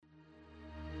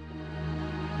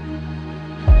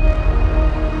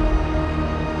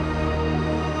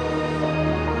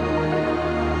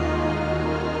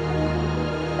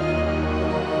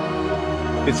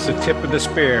It's the tip of the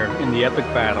spear in the epic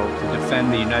battle to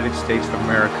defend the United States of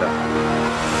America.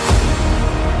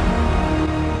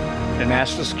 The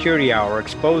National Security Hour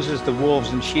exposes the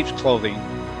wolves in sheep's clothing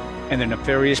and their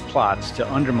nefarious plots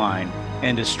to undermine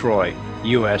and destroy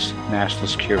U.S. national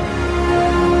security.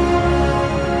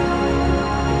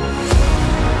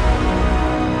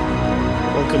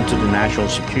 Welcome to the National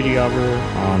Security Hour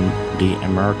on the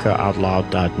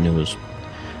AmericaOutloud.news,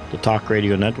 the talk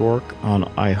radio network on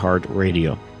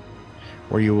iHeartRadio,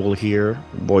 where you will hear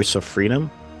Voice of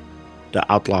Freedom, the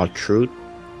outlawed truth.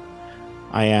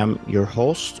 I am your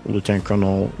host, Lieutenant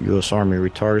Colonel U.S. Army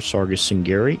Retired Sargis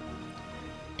Sangari,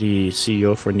 the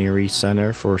CEO for NEC-SE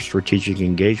Center for Strategic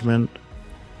Engagement,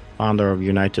 founder of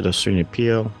United Australian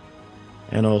Appeal,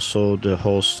 and also the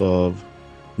host of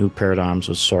New Paradigms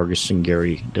with Sargis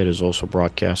Sangari that is also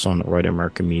broadcast on Right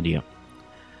American Media.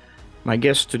 My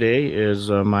guest today is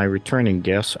my returning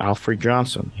guest, Alfred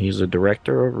Johnson. He's the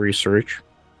Director of Research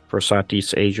for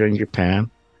Southeast Asia and Japan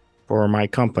for my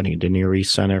company, the NEC-SE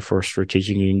Center for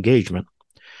Strategic Engagement.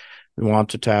 We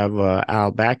wanted to have Al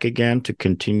back again to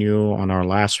continue on our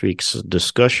last week's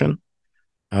discussion,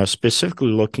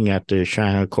 specifically looking at the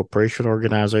Shanghai Cooperation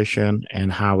Organization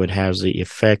and how it has the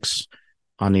effects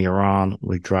on Iran,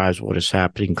 which drives what is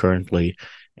happening currently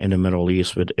in the Middle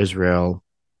East with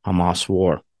Israel-Hamas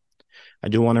war. I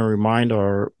do want to remind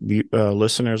our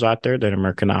listeners out there that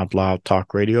American Out Loud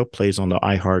Talk Radio plays on the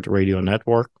iHeartRadio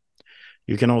network.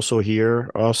 You can also hear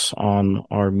us on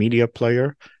our media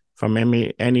player from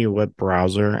any web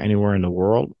browser anywhere in the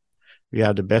world. We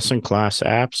have the best-in-class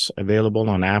apps available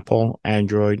on Apple,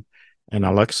 Android, and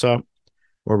Alexa,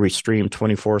 where we stream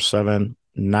 24/7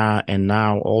 now, and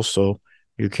now also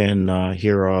you can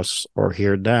hear us or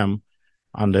hear them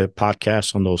on the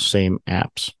podcast on those same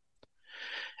apps.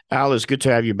 Al, it's good to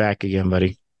have you back again,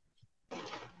 buddy.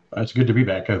 It's good to be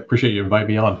back. I appreciate you inviting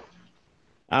me on.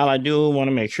 Al, I do want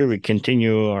to make sure we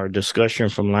continue our discussion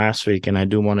from last week, and I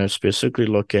do want to specifically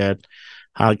look at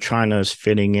how China is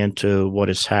fitting into what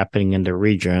is happening in the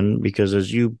region, because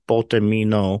as you both and me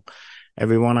know,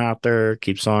 everyone out there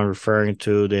keeps on referring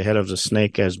to the head of the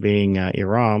snake as being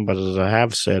Iran, but as I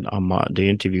have said on the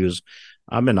interviews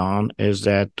I've been on, is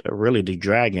that really the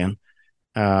dragon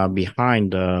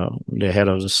behind the head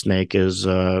of the snake is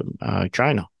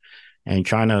China. And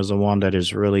China is the one that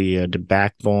is really the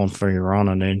backbone for Iran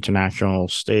on the international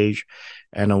stage,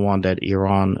 and the one that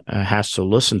Iran has to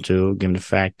listen to, given the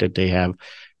fact that they have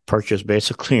purchased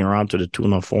basically Iran to the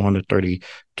tune of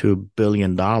 $432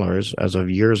 billion as of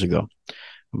years ago.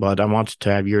 But I wanted to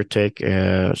have your take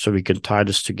so we can tie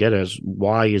this together. As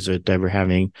why is it that we're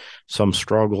having some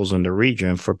struggles in the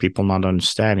region for people not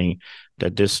understanding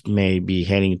that this may be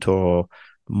heading to a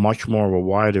much more of a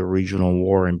wider regional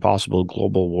war and possible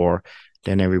global war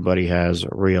than everybody has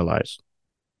realized?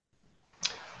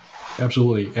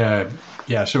 Absolutely.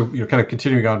 So kind of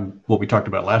continuing on what we talked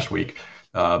about last week,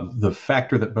 the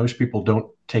factor that most people don't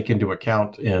take into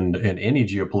account in any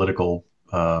geopolitical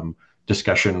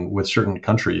discussion with certain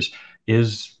countries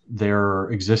is their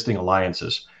existing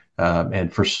alliances.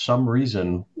 And for some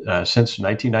reason, since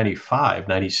 1995,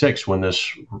 96, when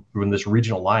this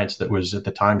regional alliance that was at the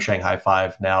time Shanghai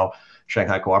Five, now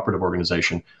Shanghai Cooperative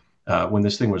Organization, when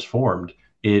this thing was formed,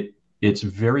 it's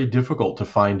very difficult to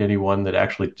find anyone that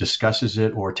actually discusses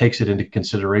it or takes it into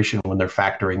consideration when they're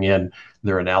factoring in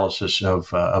their analysis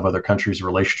of other countries'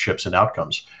 relationships and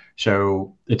outcomes.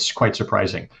 So it's quite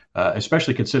surprising,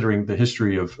 especially considering the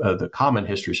history of the common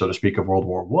history, so to speak, of World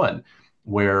War I,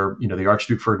 where the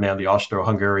Archduke Ferdinand, the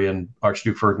Austro-Hungarian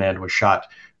Archduke Ferdinand, was shot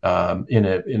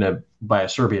by a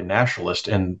Serbian nationalist,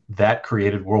 and that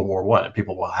created World War I. And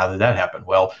people, well, how did that happen?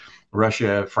 Well,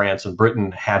 Russia, France, and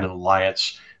Britain had an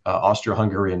alliance.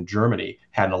 Austro-Hungary and Germany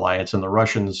had an alliance, and the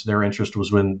Russians, their interest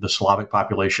was in the Slavic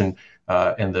population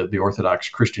and the Orthodox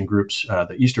Christian groups,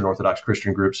 the Eastern Orthodox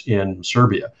Christian groups in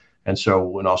Serbia. And so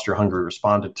when Austro-Hungary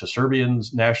responded to Serbian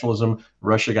nationalism,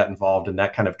 Russia got involved, and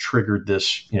that kind of triggered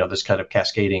this kind of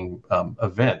cascading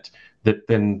event that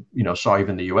then, saw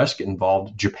even the U.S. get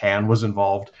involved. Japan was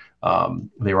involved.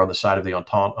 They were on the side of the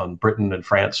Entente on Britain and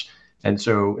France. And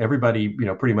so everybody,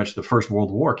 pretty much the First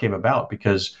World War came about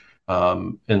because,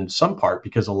 in some part,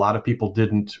 because a lot of people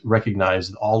didn't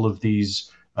recognize all of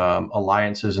these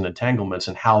alliances and entanglements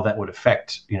and how that would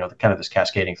affect, the kind of this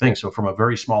cascading thing. So from a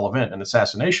very small event, an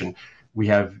assassination, we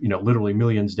have, literally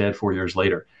millions dead 4 years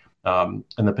later. And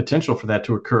the potential for that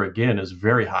to occur again is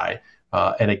very high.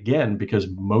 And again, because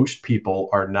most people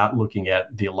are not looking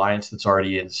at the alliance that's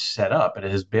already set up, and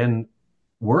it has been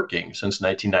working since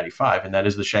 1995, and that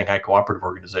is the Shanghai Cooperative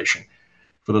Organization.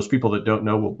 For those people that don't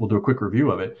know, we'll do a quick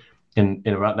review of it. in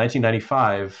about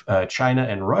 1995, China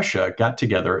and Russia got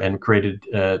together and created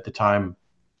at the time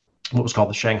what was called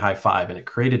the Shanghai Five, and it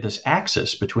created this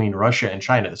axis between Russia and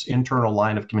China, this internal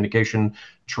line of communication,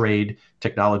 trade,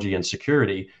 technology, and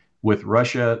security. With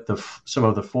Russia, some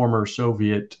of the former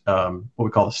Soviet, what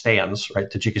we call the stands, right,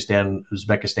 Tajikistan,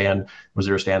 Uzbekistan,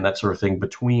 Waziristan, that sort of thing,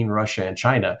 between Russia and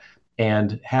China,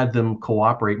 and had them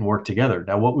cooperate and work together.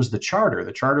 Now, what was the charter?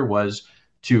 The charter was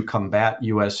to combat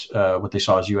U.S. What they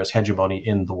saw as U.S. hegemony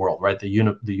in the world, right? The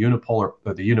unipolar,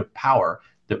 or the unipower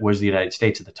that was the United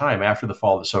States at the time after the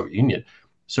fall of the Soviet Union.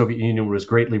 Soviet Union was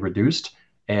greatly reduced,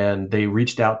 and they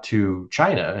reached out to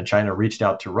China, and China reached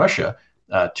out to Russia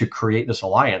to create this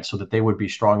alliance so that they would be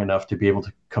strong enough to be able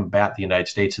to combat the United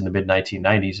States in the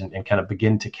mid-1990s and kind of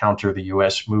begin to counter the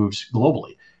U.S. moves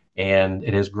globally. And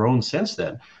it has grown since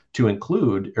then to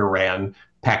include Iran,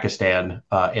 Pakistan,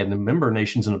 and the member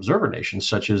nations and observer nations,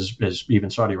 such as even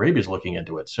Saudi Arabia is looking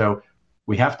into it. So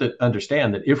we have to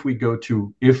understand that if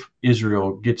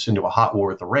Israel gets into a hot war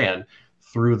with Iran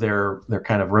through their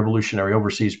kind of revolutionary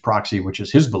overseas proxy, which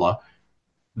is Hezbollah,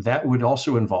 that would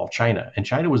also involve China. And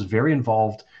China was very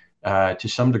involved to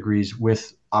some degrees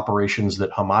with operations that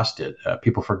Hamas did.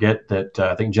 People forget that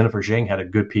I think Jennifer Zhang had a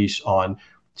good piece on,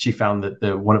 she found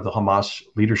that one of the Hamas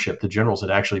leadership, the generals,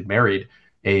 had actually married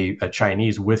a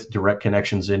Chinese with direct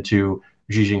connections into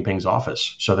Xi Jinping's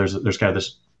office. So there's kind of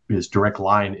this direct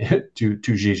line to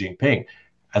Xi Jinping.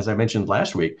 As I mentioned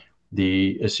last week,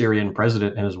 the Assyrian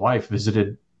president and his wife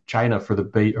visited China for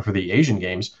the Asian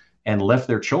Games and left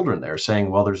their children there,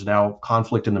 saying, well, there's now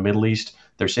conflict in the Middle East.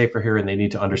 They're safer here and they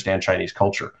need to understand Chinese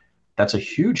culture. That's a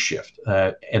huge shift.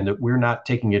 And that we're not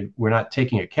taking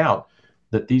account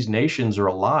that these nations are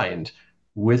aligned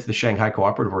with the Shanghai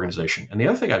Cooperative Organization. And the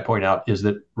other thing I'd point out is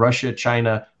that Russia,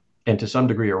 China, and to some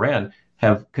degree Iran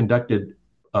have conducted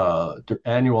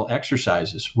annual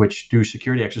exercises, which do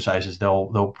security exercises.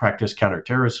 They'll practice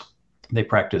counterterrorism. They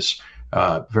practice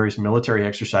various military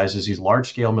exercises. These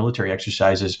large-scale military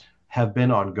exercises have been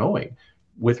ongoing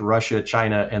with Russia,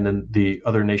 China, and then the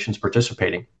other nations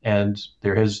participating. And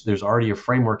there's already a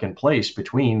framework in place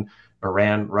between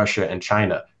Iran, Russia, and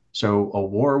China. So a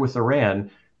war with Iran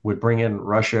would bring in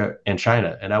Russia and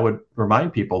China. And I would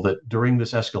remind people that during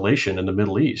this escalation in the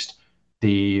Middle East,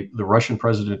 the Russian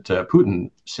President Putin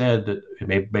said that he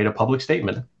made a public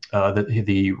statement that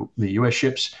the U.S.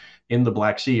 ships in the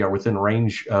Black Sea are within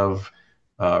range of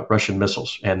Russian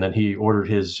missiles, and then he ordered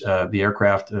the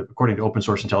aircraft. According to open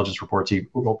source intelligence reports, he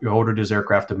ordered his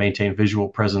aircraft to maintain visual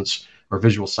presence or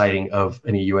visual sighting of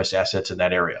any U.S. assets in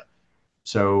that area.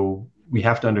 So we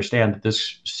have to understand that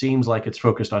this seems like it's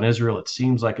focused on Israel. It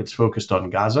seems like it's focused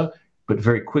on Gaza, but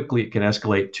very quickly it can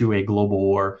escalate to a global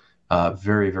war.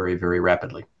 Very, very, very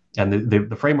rapidly. And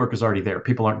the framework is already there.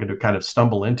 People aren't going to kind of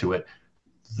stumble into it.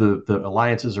 The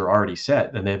alliances are already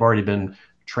set, and they've already been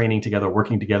training together,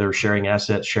 working together, sharing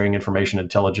assets, sharing information,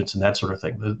 intelligence, and that sort of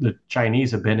thing. The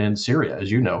Chinese have been in Syria,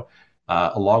 as you know,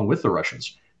 along with the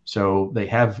Russians. So they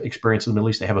have experience in the Middle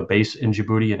East. They have a base in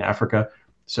Djibouti in Africa.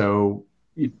 So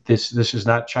this is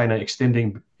not China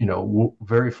extending,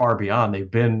 very far beyond. They've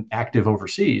been active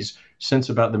overseas since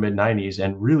about the mid-90s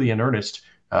and really in earnest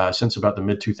since about the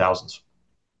mid-2000s.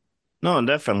 No,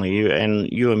 definitely.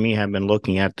 You and me have been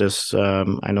looking at this.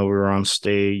 I know we were on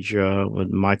stage with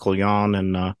Michael Yon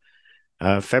in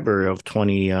February of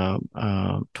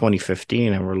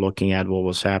 2015, and we're looking at what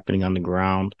was happening on the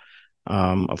ground.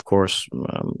 Of course,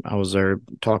 I was there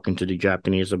talking to the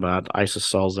Japanese about ISIS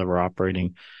cells that were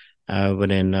operating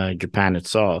within Japan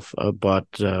itself. But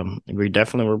we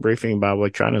definitely were briefing about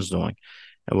what China's doing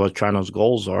and what China's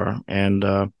goals are. And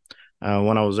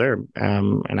when I was there,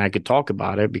 and I could talk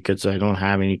about it because I don't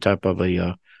have any type of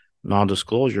a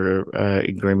non-disclosure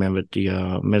agreement with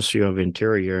the Ministry of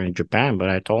Interior in Japan. But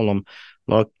I told them,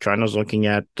 look, China's looking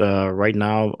at right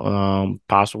now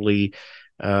possibly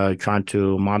trying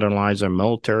to modernize their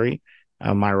military.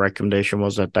 My recommendation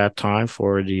was at that time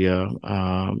for the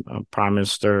Prime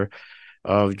Minister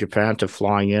of Japan to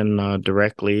fly in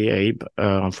directly, Abe,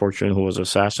 unfortunately, who was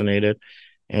assassinated,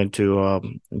 into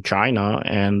China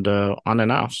and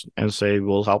unannounced and say,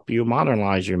 we'll help you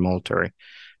modernize your military.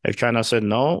 If China said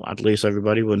no, at least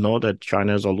everybody would know that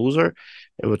China is a loser.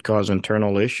 It would cause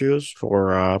internal issues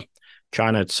for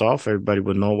China itself. Everybody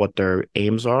would know what their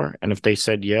aims are. And if they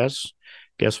said yes,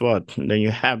 guess what? Then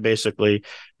you have basically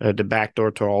the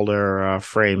backdoor to all their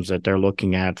frames that they're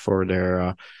looking at for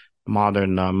their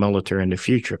modern military in the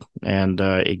future. And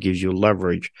it gives you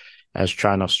leverage as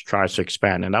China tries to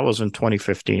expand. And that was in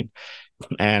 2015.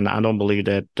 And I don't believe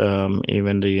that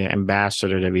even the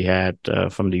ambassador that we had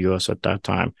from the U.S. at that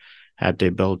time had the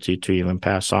ability to even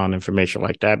pass on information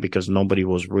like that, because nobody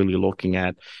was really looking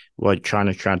at what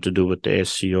China's trying to do with the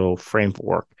SCO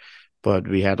framework. But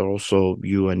we had also,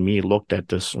 you and me, looked at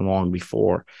this long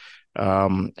before.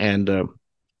 And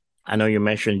I know you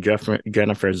mentioned Jennifer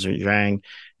Zhang,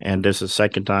 and this is the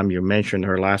second time you mentioned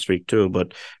her last week too.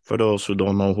 But for those who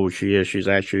don't know who she is, she's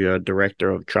actually a director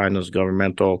of China's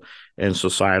governmental and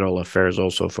societal affairs,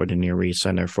 also for the Near East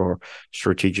Center for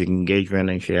Strategic Engagement,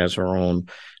 and she has her own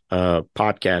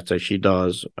podcast that she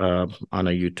does on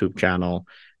a YouTube channel,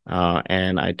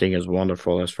 and I think it's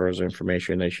wonderful as far as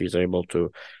information that she's able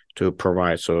to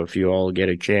provide. So if you all get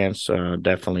a chance,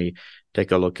 definitely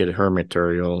take a look at her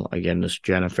material. Again, this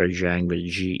Jennifer Zhang with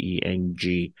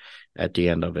Geng at the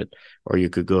end of it. Or you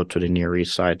could go to the Near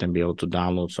East site and be able to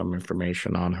download some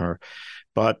information on her.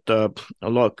 But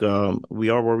look, we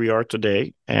are where we are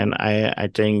today. And I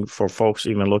think for folks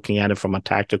even looking at it from a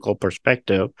tactical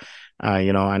perspective, I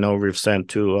know we've sent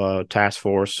two task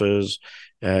forces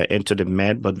into the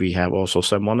Med, but we have also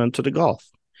sent one into the Gulf,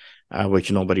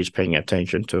 which nobody's paying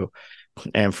attention to.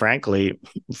 And frankly,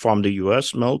 from the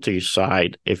U.S. military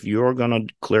side, if you're going to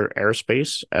clear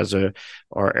airspace,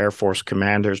 our Air Force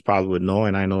commanders probably would know,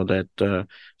 and I know that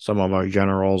some of our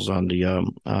generals on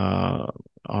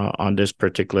this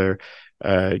particular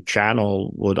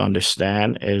channel would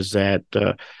understand, is that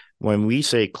when we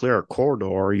say clear a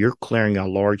corridor, you're clearing a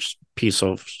large piece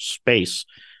of space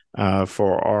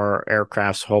for our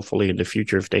aircrafts, hopefully in the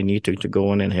future, if they need to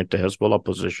go in and hit the Hezbollah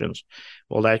positions.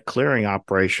 Well, that clearing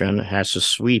operation has to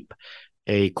sweep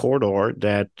a corridor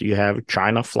that you have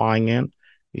China flying in,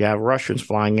 you have Russians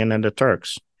flying in, and the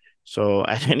Turks. So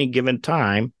at any given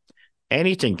time,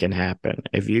 anything can happen.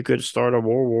 If you could start a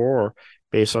world war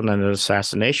based on an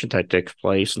assassination that takes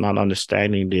place, not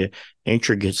understanding the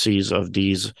intricacies of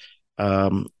these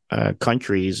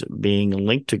countries being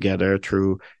linked together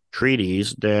through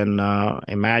treaties, then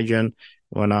imagine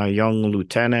when a young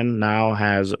lieutenant now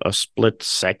has a split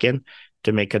second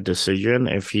to make a decision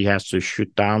if he has to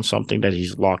shoot down something that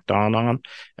he's locked on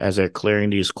as they're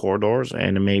clearing these corridors,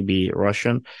 and it may be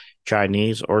Russian,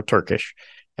 Chinese, or Turkish.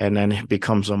 And then it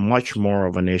becomes a much more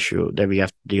of an issue that we have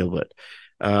to deal with.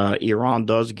 Iran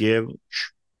does give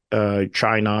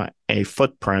China a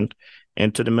footprint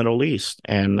into the Middle East.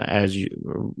 And as you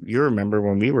remember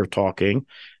when we were talking,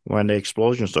 when the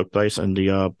explosions took place in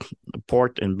the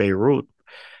port in Beirut,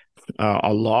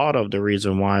 a lot of the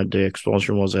reason why the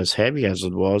explosion was as heavy as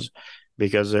it was,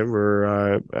 because there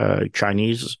were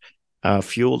Chinese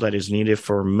fuel that is needed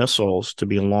for missiles to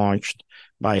be launched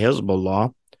by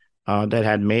Hezbollah that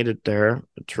had made it there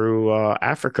through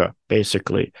Africa,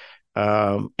 basically,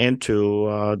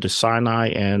 into the Sinai,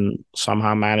 and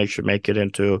somehow managed to make it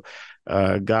into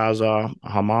Gaza,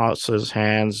 Hamas's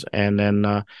hands, and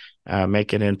then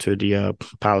make it into the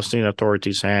Palestinian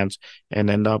Authority's hands, and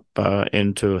end up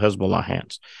into Hezbollah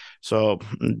hands. So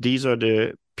these are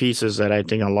the pieces that I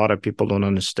think a lot of people don't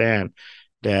understand,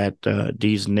 that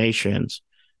these nations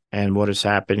and what is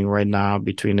happening right now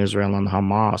between Israel and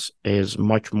Hamas is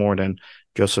much more than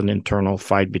just an internal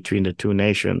fight between the two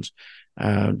nations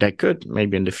that could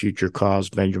maybe in the future cause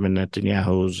Benjamin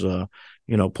Netanyahu's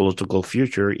political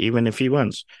future, even if he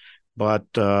wins. But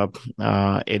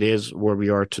it is where we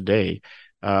are today.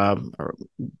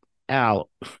 Al,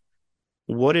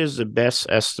 what is the best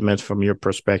estimate from your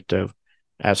perspective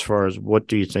as far as what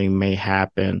do you think may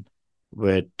happen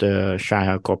with the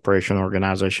Shanghai Cooperation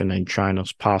Organization and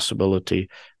China's possibility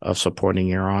of supporting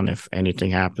Iran if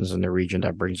anything happens in the region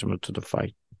that brings them into the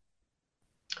fight?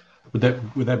 Would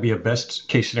that be a best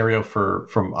case scenario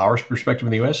from our perspective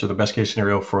in the U.S., or the best case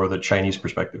scenario for the Chinese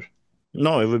perspective?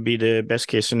 No, it would be the best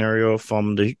case scenario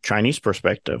from the Chinese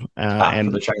perspective. For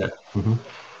the China. Mm-hmm.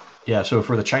 Yeah, so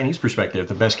for the Chinese perspective,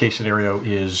 the best case scenario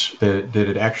is that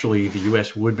the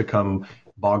U.S. would become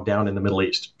bogged down in the Middle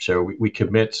East. So we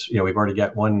commit, we've already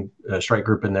got one strike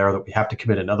group in there, that we have to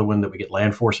commit another one, that we get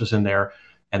land forces in there,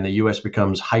 and the U.S.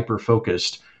 becomes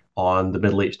hyper-focused on the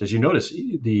Middle East. As you notice,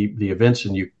 the events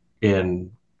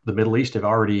in the Middle East have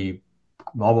already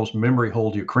almost memory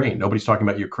hold Ukraine. Nobody's talking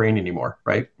about Ukraine anymore,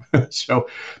 right? So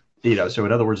in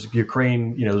other words,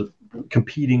 Ukraine,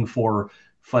 competing for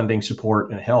funding,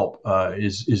 support, and help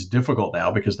is difficult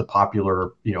now, because the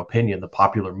popular, opinion, the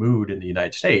popular mood in the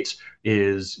United States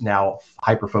is now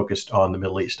hyper-focused on the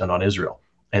Middle East and on Israel.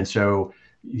 And so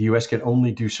the U.S. can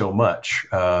only do so much.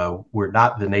 We're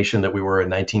not the nation that we were in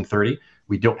 1930.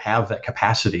 We don't have that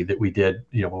capacity that we did,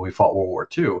 when we fought World War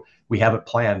II. We haven't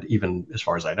planned, even as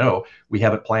far as I know, we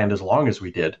haven't planned as long as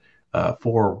we did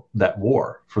for that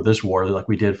war, for this war, like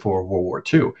we did for World War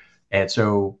II. And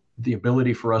so the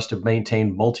ability for us to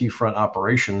maintain multi-front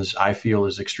operations, I feel,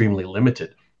 is extremely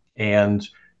limited. And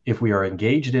if we are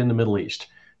engaged in the Middle East,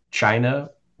 China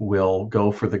will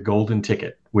go for the golden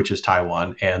ticket, which is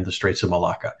Taiwan and the Straits of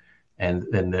Malacca. And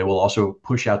then they will also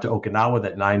push out to Okinawa.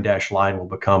 That 9-dash line will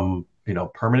become,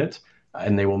 permanent.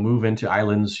 And they will move into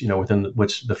islands, within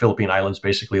which the Philippine Islands,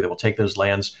 basically, they will take those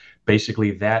lands.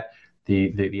 Basically, that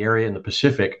the area in the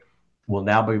Pacific will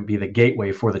now be the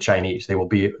gateway for the Chinese. They will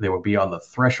be on the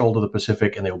threshold of the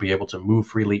Pacific, and they will be able to move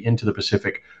freely into the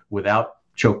Pacific without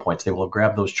choke points. They will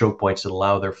grab those choke points that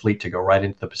allow their fleet to go right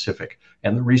into the Pacific,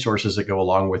 and the resources that go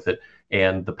along with it,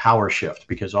 and the power shift,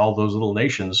 because all those little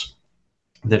nations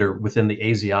that are within the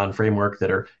ASEAN framework,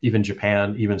 that are even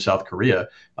Japan, even South Korea,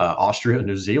 Austria,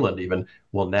 New Zealand even,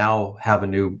 will now have a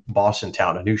new boss in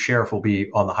town. A new sheriff will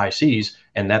be on the high seas,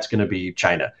 and that's going to be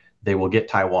China. They will get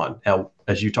Taiwan. Now,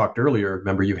 as you talked earlier,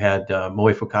 remember you had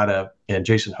Moe Fukada and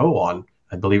Jason Ho on,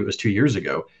 I believe it was 2 years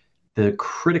ago. The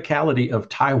criticality of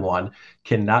Taiwan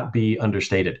cannot be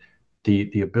understated.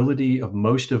 The ability of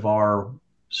most of our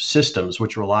systems,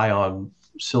 which rely on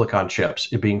silicon chips,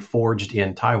 being forged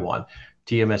in Taiwan.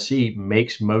 TSMC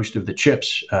makes most of the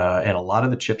chips, and a lot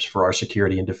of the chips for our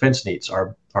security and defense needs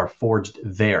are forged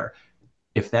there.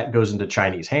 If that goes into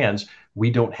Chinese hands,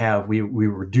 we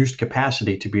reduced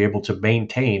capacity to be able to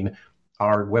maintain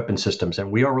our weapon systems,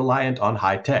 and we are reliant on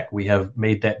high tech. We have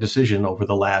made that decision over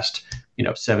the last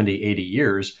 70, 80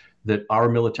 years that our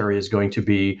military is going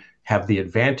to have the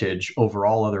advantage over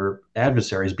all other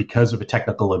adversaries because of a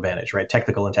technical advantage, right?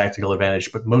 Technical and tactical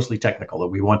advantage, but mostly technical. That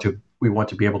we want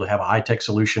to be able to have a high-tech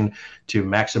solution to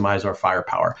maximize our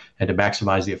firepower and to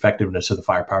maximize the effectiveness of the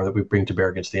firepower that we bring to bear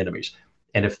against the enemies.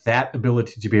 And if that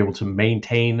ability to be able to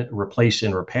maintain, replace,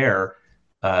 and repair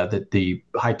that the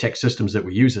high-tech systems that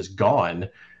we use is gone,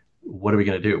 what are we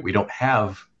going to do? We don't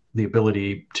have the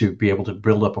ability to be able to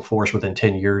build up a force within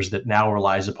 10 years that now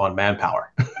relies upon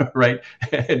manpower, right?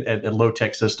 and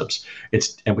low-tech systems.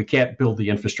 And we can't build the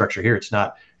infrastructure here. It's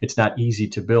not easy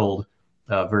to build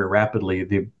very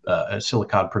rapidly a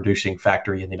silicon producing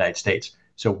factory in the United States.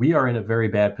 So we are in a very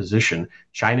bad position.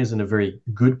 China's in a very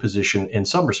good position in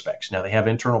some respects. Now, they have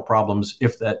internal problems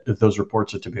if those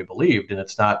reports are to be believed, and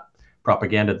it's not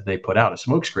propaganda that they put out, a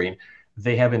smokescreen.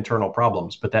 They have internal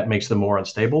problems, but that makes them more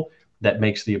unstable. That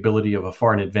makes the ability of a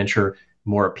foreign adventure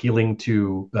more appealing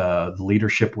to the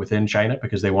leadership within China,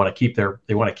 because they want to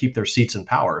keep their seats in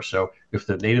power. So if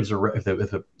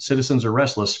the citizens are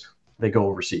restless, they go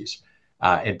overseas.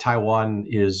 And Taiwan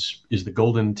is the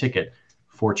golden ticket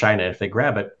for China. If they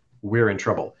grab it, we're in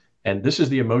trouble. And this is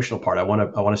the emotional part. I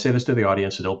want to say this to the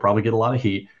audience, and it'll probably get a lot of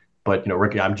heat. But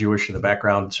Ricky, I'm Jewish in the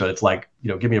background, so it's like,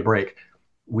 give me a break.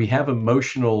 We have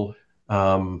emotional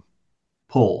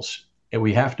pulls. And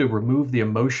we have to remove the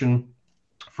emotion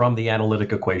from the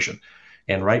analytic equation.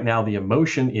 And right now, the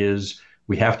emotion is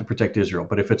we have to protect Israel.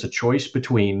 But if it's a choice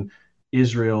between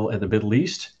Israel and the Middle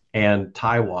East and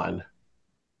Taiwan,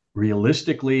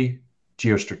 realistically,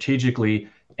 geostrategically,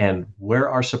 and where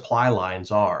our supply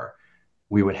lines are,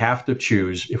 we would have to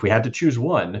choose. If we had to choose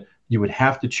one, you would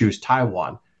have to choose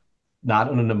Taiwan, not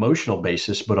on an emotional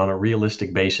basis, but on a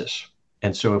realistic basis.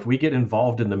 And so if we get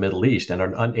involved in the Middle East and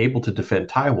are unable to defend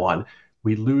Taiwan,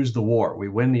 we lose the war. We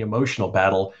win the emotional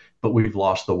battle, but we've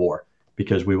lost the war,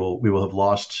 because we will have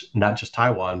lost not just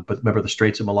Taiwan, but remember the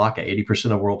Straits of Malacca. 80%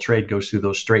 of world trade goes through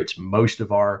those straits. Most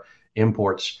of our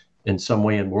imports in some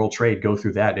way in world trade go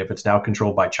through that. If it's now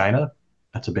controlled by China,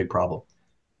 that's a big problem.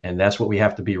 And that's what we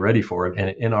have to be ready for. And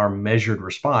in our measured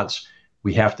response,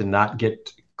 we have to not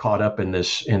get caught up in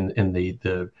this, in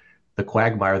the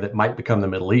quagmire that might become the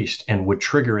Middle East and would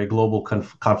trigger a global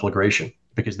conflagration,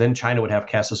 because then China would have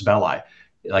casus belli.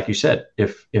 Like you said,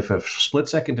 if a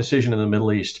split-second decision in the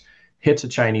Middle East hits a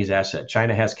Chinese asset,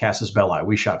 China has casus belli.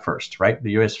 We shot first, right?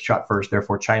 The U.S. shot first.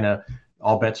 Therefore, China,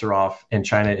 all bets are off, and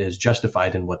China is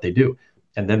justified in what they do.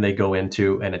 And then they go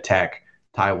into and attack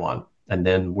Taiwan. And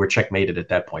then we're checkmated at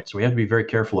that point. So we have to be very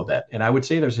careful of that. And I would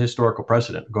say there's a historical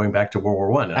precedent going back to World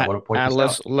War I. And I want to point this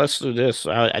out. Let's do this.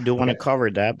 I do want to cover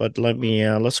that, but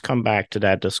let's come back to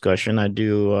that discussion. I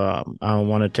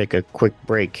want to take a quick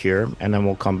break here, and then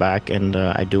we'll come back. And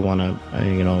I do want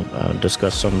to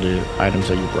discuss some of the items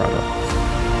that you brought up.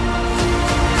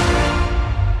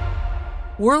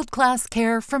 World-class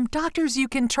care from doctors you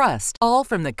can trust, all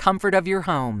from the comfort of your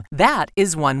home. That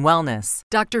is One Wellness.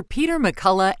 Dr. Peter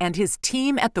McCullough and his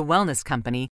team at The Wellness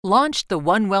Company launched the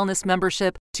One Wellness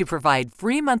membership to provide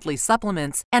free monthly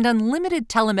supplements and unlimited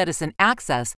telemedicine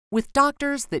access with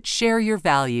doctors that share your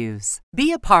values.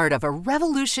 Be a part of a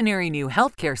revolutionary new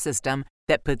healthcare system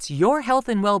that puts your health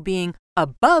and well-being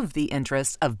above the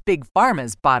interests of Big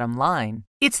Pharma's bottom line.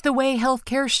 It's the way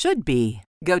healthcare should be.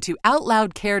 Go to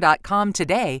OutLoudCare.com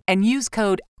today and use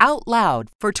code OUTLOUD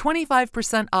for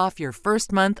 25% off your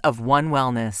first month of One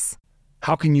Wellness.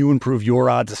 How can you improve your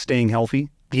odds of staying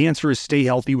healthy? The answer is stay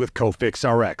healthy with Cofix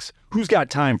RX. Who's got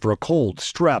time for a cold,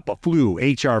 strep, a flu,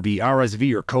 HRV,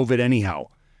 RSV, or COVID anyhow?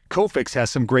 Cofix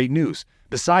has some great news.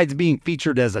 Besides being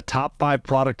featured as a top 5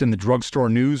 product in the drugstore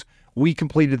news, we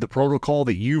completed the protocol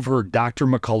that you've heard Dr.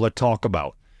 McCullough talk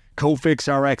about. Cofix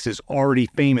RX is already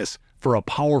famous for a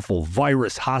powerful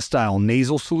virus-hostile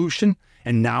nasal solution,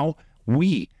 and now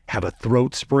we have a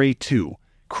throat spray too.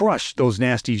 Crush those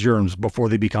nasty germs before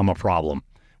they become a problem.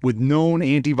 With known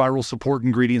antiviral support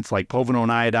ingredients like povidone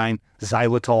iodine,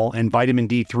 xylitol, and vitamin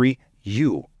D3,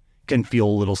 you can feel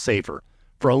a little safer.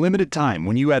 For a limited time,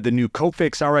 when you add the new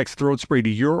Cofix RX throat spray to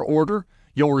your order,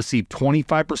 you'll receive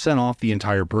 25% off the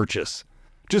entire purchase.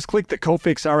 Just click the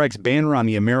Cofix RX banner on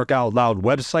the America Out Loud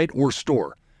website or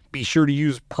store. Be sure to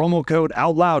use promo code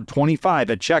OUTLOUD25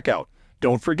 at checkout.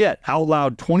 Don't forget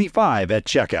OUTLOUD25 at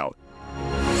checkout.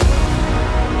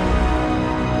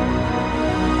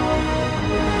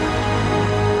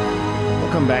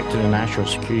 Welcome back to the National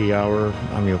Security Hour.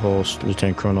 I'm your host,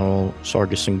 Lieutenant Colonel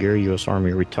Sargis Sangari, U.S.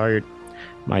 Army retired.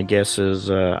 My guest is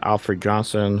Alfred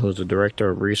Johnson, who's the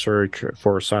Director of Research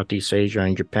for Southeast Asia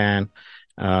and Japan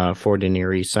for the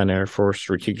Near East Center for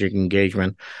Strategic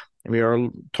Engagement. We are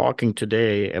talking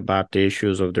today about the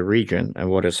issues of the region and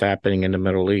what is happening in the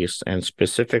Middle East, and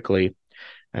specifically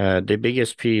the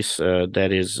biggest piece that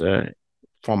is,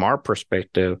 from our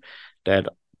perspective, that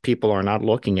people are not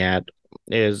looking at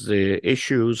is the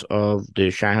issues of the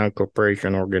Shanghai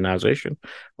Cooperation Organization,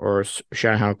 or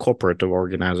Shanghai Cooperative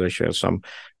Organization, as some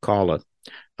call it.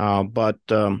 But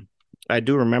I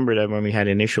do remember that when we had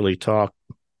initially talked,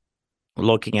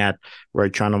 looking at where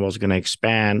China was going to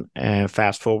expand, and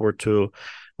fast forward to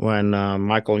when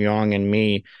Michael Young and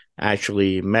me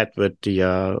actually met with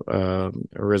the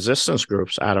resistance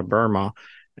groups out of Burma.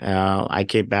 I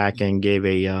came back and gave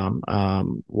a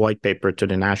white paper to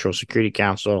the National Security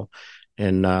Council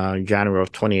in January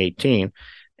of 2018,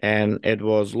 and it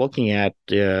was looking at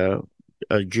a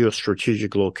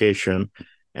geostrategic location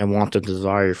and wanted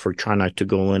desire for China to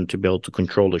go in to be able to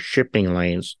control the shipping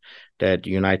lanes that the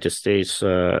United States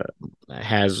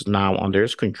has now under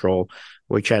its control,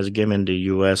 which has given the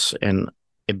U.S. an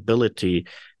ability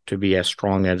to be as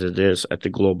strong as it is at the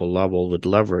global level with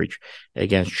leverage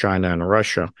against China and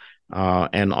Russia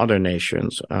and other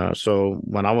nations. So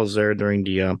when I was there during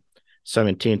the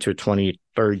 17th to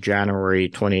 23rd January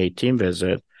 2018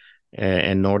 visit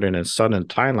in northern and southern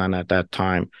Thailand at that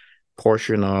time,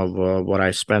 portion of what I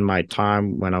spent my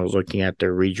time when I was looking at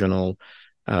the regional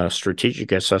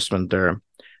strategic assessment there,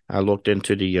 I looked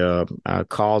into the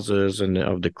causes and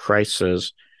of the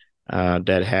crisis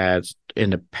that has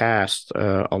in the past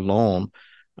alone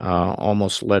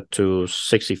almost led to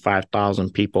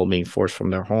 65,000 people being forced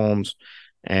from their homes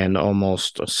and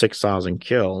almost 6,000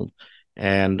 killed.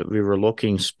 And we were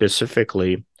looking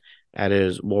specifically at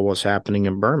what was happening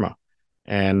in Burma.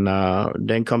 And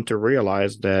then come to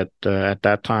realize that at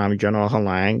that time, General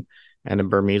Halang and the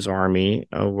Burmese army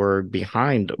were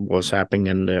behind what's happening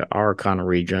in the Arakan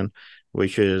region,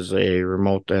 which is a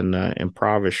remote and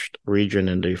impoverished region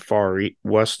in the far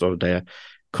west of the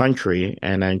country.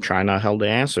 And then China held the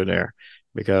answer there,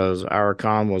 because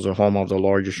Arakan was the home of the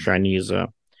largest Chinese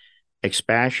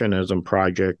expansionism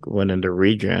project within the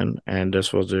region, and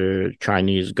this was a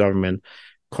Chinese government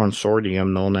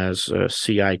consortium known as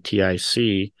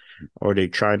CITIC, or the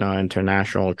China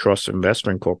International Trust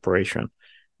Investment Corporation,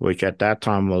 which at that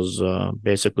time was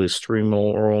basically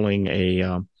streamlining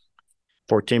a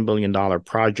 $14 billion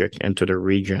project into the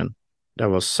region that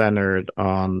was centered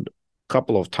on a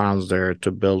couple of towns there to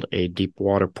build a deep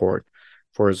water port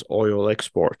for its oil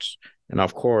exports. And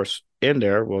of course, in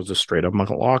there was the Strait of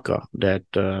Malacca that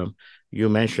you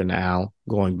mentioned, Al,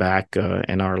 going back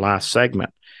in our last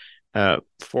segment.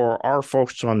 For our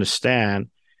folks to understand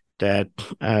that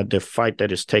the fight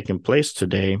that is taking place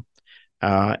today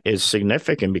is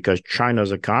significant, because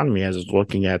China's economy, as it's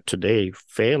looking at today,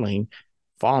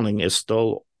 falling, is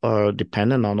still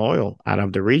dependent on oil out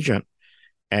of the region.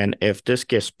 And if this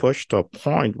gets pushed to a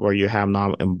point where you have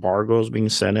now embargoes being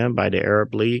sent in by the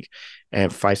Arab League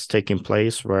and fights taking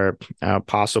place where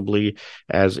possibly,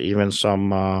 as even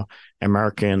some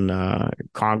American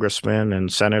congressmen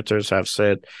and senators have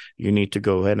said, you need to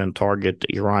go ahead and target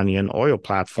the Iranian oil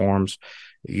platforms,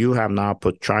 you have now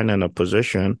put China in a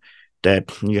position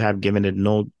that you have given it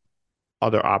no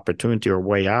other opportunity or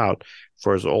way out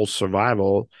for its old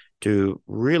survival to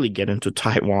really get into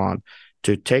Taiwan,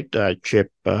 to take the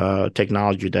chip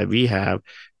technology that we have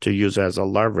to use as a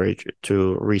leverage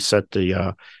to reset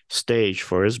the stage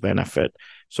for his benefit.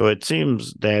 So it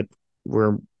seems that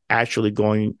we're actually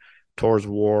going towards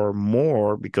war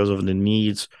more because of the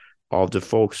needs of the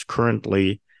folks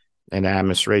currently in the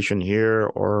administration here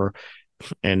or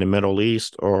in the Middle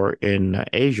East or in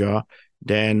Asia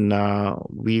than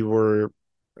we were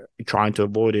trying to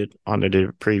avoid it under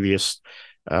the previous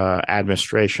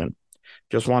administration.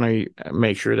 Just want to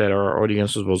make sure that our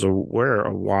audiences was aware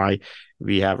of why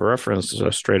we have referenced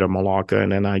Strait of Malacca,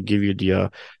 and then I give you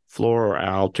the floor,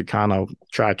 Al, to kind of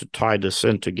try to tie this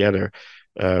in together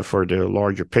for the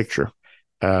larger picture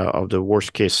of the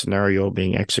worst case scenario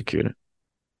being executed.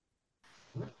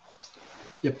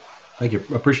 Yep, thank you.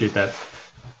 Appreciate that.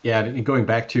 Yeah, and going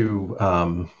back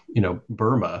to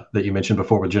Burma that you mentioned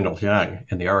before with General Jiang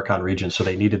in the Arakan region, so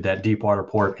they needed that deep water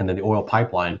port and then the oil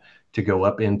pipeline to go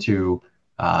up into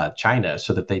China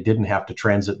so that they didn't have to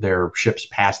transit their ships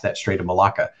past that Strait of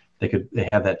Malacca. They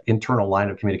had that internal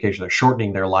line of communication. They're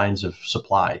shortening their lines of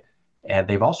supply. And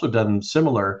they've also done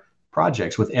similar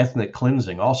projects with ethnic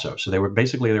cleansing also. So they were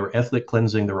ethnic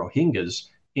cleansing the Rohingyas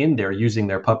in there using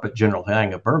their puppet General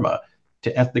Jiang of Burma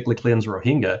to ethnically cleanse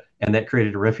Rohingya. And that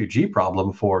created a refugee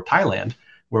problem for Thailand,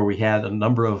 where we had a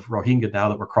number of Rohingya now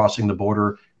that were crossing the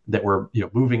border that were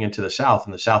moving into the south,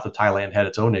 and the south of Thailand had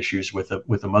its own issues with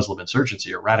a Muslim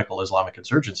insurgency or radical Islamic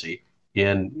insurgency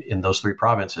in those three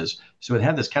provinces. So it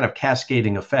had this kind of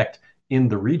cascading effect in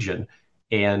the region.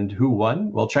 And who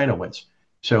won? Well, China wins.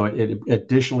 So it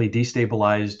additionally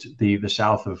destabilized the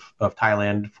south of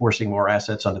Thailand, forcing more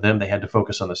assets onto them. They had to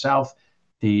focus on the south.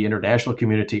 The international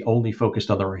community only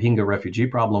focused on the Rohingya refugee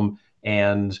problem,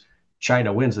 and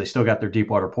China wins. They still got their deep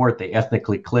water port. They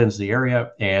ethnically cleansed the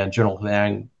area, and General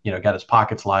Jiang, got his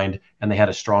pockets lined, and they had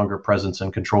a stronger presence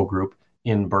and control group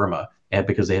in Burma, and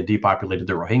because they had depopulated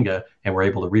the Rohingya and were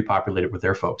able to repopulate it with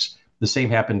their folks. The same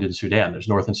happened in Sudan. There's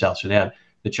North and South Sudan.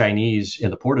 The Chinese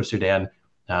in the port of Sudan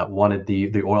wanted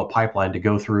the oil pipeline to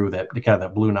go through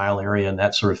that Blue Nile area and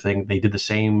that sort of thing. They did the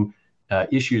same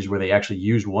issues where they actually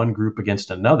used one group against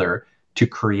another to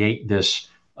create this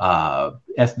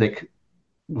ethnic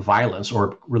violence,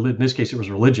 or in this case it was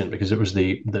religion, because it was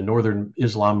the northern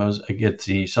Islams against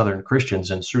the southern Christians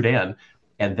in Sudan,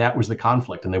 and that was the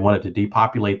conflict. And they wanted to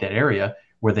depopulate that area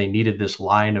where they needed this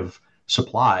line of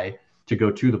supply to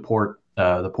go to the port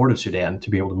of Sudan to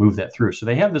be able to move that through. So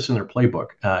they have this in their playbook,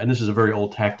 and this is a very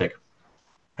old tactic.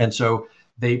 And so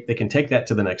they can take that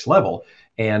to the next level.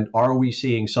 And are we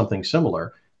seeing something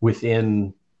similar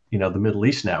within the Middle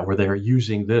East now, where they're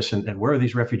using this, and where are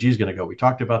these refugees going to go? We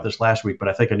talked about this last week, but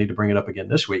I think I need to bring it up again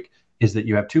this week, is that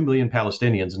you have 2 million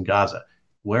Palestinians in Gaza.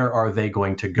 Where are they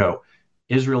going to go?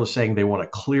 Israel is saying they want to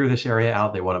clear this area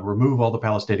out. They want to remove all the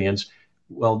Palestinians.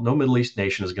 Well, no Middle East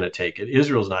nation is going to take it.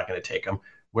 Israel's not going to take them.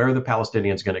 Where are the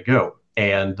Palestinians going to go?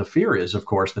 And the fear is, of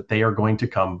course, that they are going to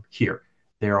come here.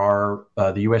 There are,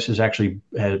 the U.S. has actually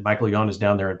had, Michael Yon is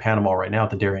down there in Panama right now at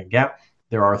the Darien Gap.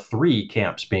 There are 3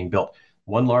 camps being built.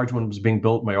 One large one was being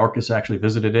built. Mayorkas actually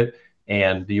visited it,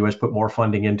 and the U.S. put more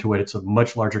funding into it. It's a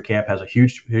much larger camp, has a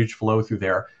huge flow through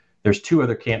there. There's 2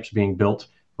 other camps being built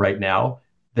right now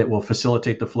that will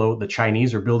facilitate the flow. The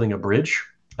Chinese are building a bridge.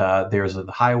 The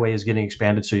highway is getting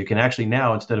expanded, so you can actually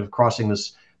now, instead of crossing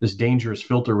this dangerous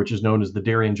filter, which is known as the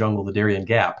Darien Jungle, the Darien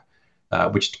Gap,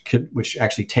 which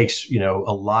actually takes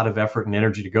a lot of effort and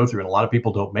energy to go through, and a lot of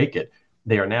people don't make it.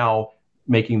 They are now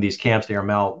making these camps. They are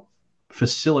now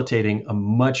facilitating a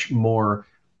much more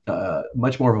of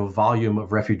a volume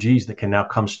of refugees that can now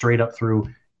come straight up through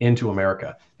into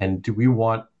America. And do we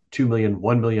want 2 million,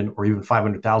 1 million, or even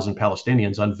 500,000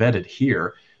 Palestinians unvetted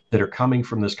here that are coming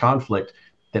from this conflict,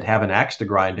 that have an axe to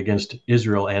grind against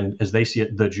Israel and, as they see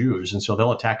it, the Jews? And so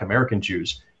they'll attack American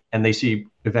Jews, and they see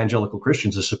evangelical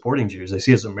Christians as supporting Jews. They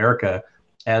see as America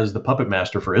as the puppet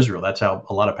master for Israel. That's how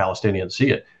a lot of Palestinians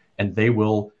see it. And they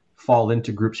will fall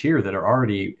into groups here that are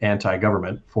already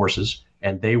anti-government forces,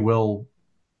 and they will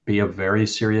be a very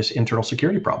serious internal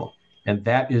security problem. And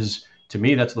that is, to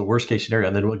me, that's the worst case scenario.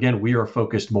 And then again, we are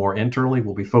focused more internally.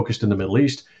 We'll be focused in the Middle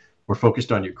East. We're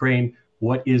focused on Ukraine.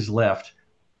 What is left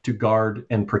to guard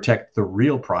and protect the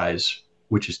real prize,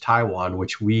 which is Taiwan,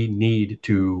 which we need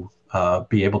to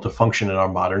be able to function in our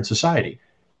modern society?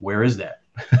 Where is that?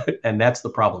 And that's the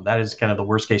problem. That is kind of the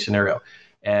worst case scenario.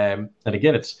 And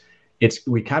again,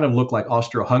 we kind of look like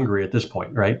Austro-Hungary at this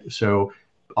point, right? So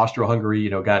Austro-Hungary,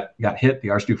 got hit. The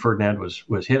Archduke Ferdinand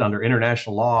was hit under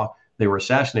international law. They were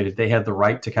assassinated. They had the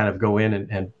right to kind of go in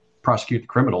and prosecute the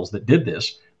criminals that did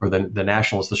this, or the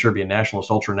nationalists, the Serbian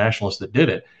nationalists, ultra-nationalists that did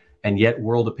it. And yet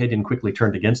world opinion quickly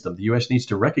turned against them. The U.S. needs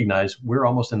to recognize we're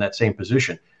almost in that same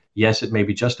position. Yes, it may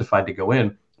be justified to go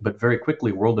in, but very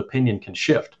quickly world opinion can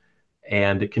shift,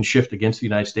 and it can shift against the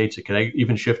United States. It can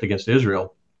even shift against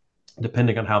Israel,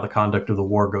 depending on how the conduct of the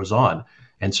war goes on.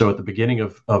 And so at the beginning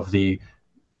of the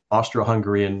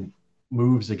Austro-Hungarian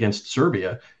moves against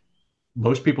Serbia,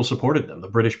 most people supported them. The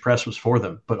British press was for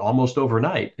them, but almost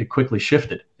overnight, it quickly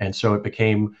shifted. And so it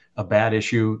became a bad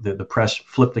issue. The press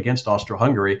flipped against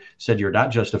Austro-Hungary, said, you're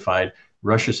not justified.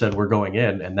 Russia said, we're going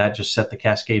in. And that just set the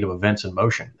cascade of events in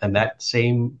motion. And that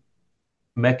same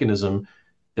mechanism,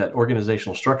 that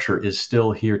organizational structure, is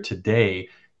still here today.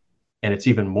 And it's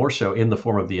even more so in the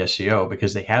form of the SCO,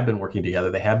 because they have been working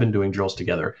together. They have been doing drills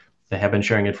together. They have been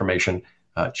sharing information.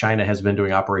 China has been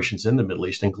doing operations in the Middle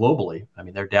East and globally. I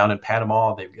mean, they're down in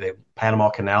Panama. They have Panama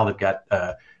Canal. They've got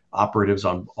operatives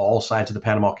on all sides of the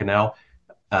Panama Canal.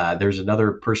 There's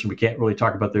another person we can't really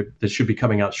talk about that should be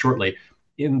coming out shortly.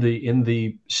 In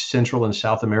the Central and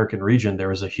South American region,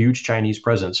 there is a huge Chinese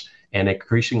presence and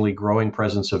increasingly growing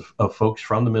presence of folks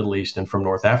from the Middle East and from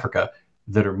North Africa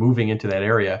that are moving into that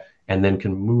area and then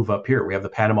can move up here. We have the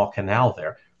Panama Canal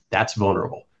there. That's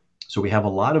vulnerable. So we have a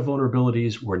lot of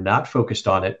vulnerabilities. We're not focused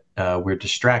on it. We're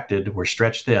distracted. We're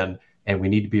stretched thin. And we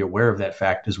need to be aware of that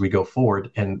fact as we go forward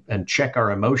and check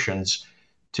our emotions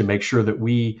to make sure that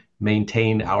we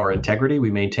maintain our integrity.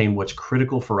 We maintain what's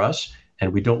critical for us,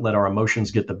 and we don't let our emotions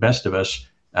get the best of us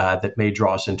that may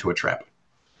draw us into a trap.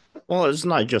 Well, it's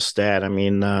not just that. I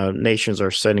mean, nations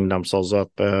are setting themselves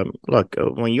up. Look,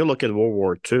 when you look at World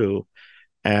War II,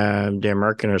 and the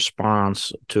American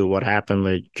response to what happened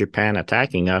with Japan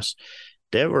attacking us,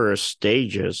 there were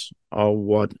stages of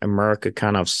what America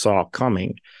kind of saw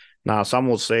coming. Now, some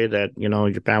will say that,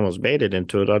 Japan was baited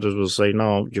into it. Others will say,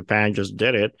 no, Japan just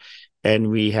did it. And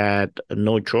we had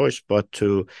no choice but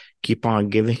to keep on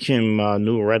giving him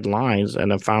new red lines.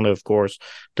 And then finally, of course,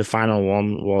 the final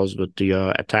one was with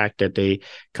the attack that they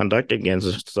conducted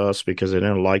against us because they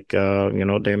didn't like,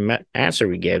 the answer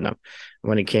we gave them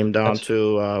when it came down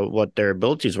to what their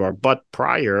abilities were. But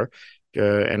prior,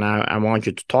 and I want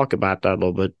you to talk about that a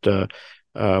little bit,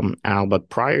 Al, but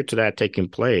prior to that taking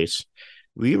place,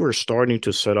 we were starting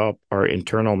to set up our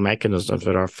internal mechanisms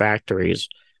at our factories,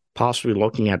 possibly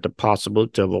looking at the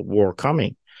possibility of a war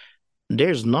coming.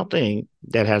 There's nothing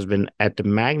that has been at the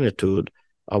magnitude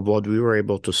of what we were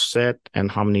able to set and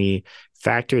how many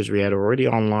factories we had already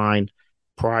online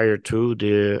prior to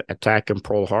the attack in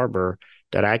Pearl Harbor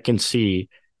that I can see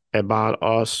about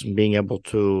us being able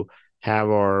to have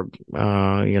our,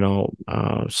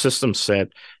 system set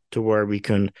to where we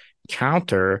can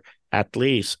counter at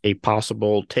least a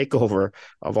possible takeover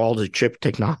of all the chip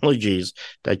technologies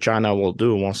that China will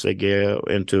do once they get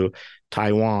into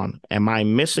Taiwan. Am I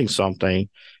missing something?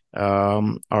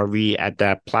 Are we at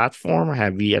that platform?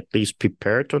 Have we at least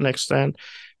prepared to an extent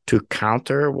to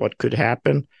counter what could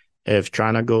happen if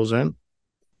China goes in?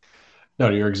 No,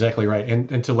 you're exactly right.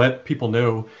 And to let people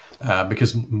know,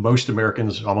 because most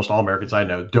Americans, almost all Americans I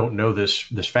know, don't know this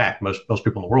fact. Most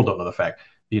people in the world don't know the fact.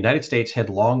 The United States had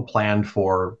long planned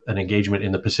for an engagement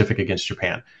in the Pacific against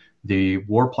Japan. The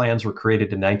war plans were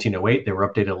created in 1908. They were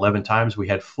updated 11 times. We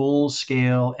had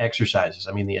full-scale exercises.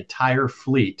 I mean, the entire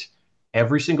fleet,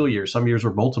 every single year. Some years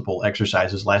were multiple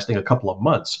exercises lasting a couple of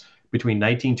months between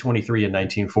 1923 and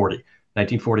 1940.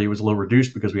 1940 was a little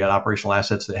reduced because we had operational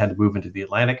assets that had to move into the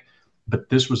Atlantic. But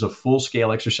this was a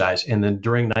full-scale exercise. And then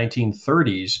during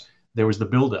 1930s, there was the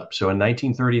buildup. So in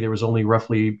 1930, there was only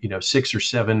roughly 6 or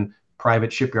 7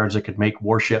 private shipyards that could make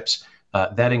warships.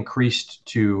 That increased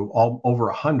to over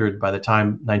 100 by the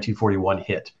time 1941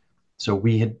 hit. So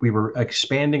we were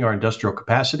expanding our industrial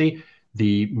capacity.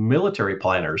 The military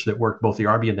planners that worked both the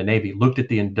Army and the Navy looked at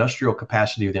the industrial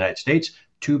capacity of the United States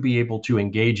to be able to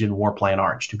engage in War Plan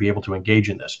Orange, to be able to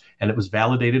engage in this. And it was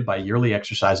validated by yearly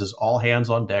exercises, all hands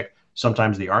on deck.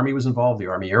 Sometimes the Army was involved, the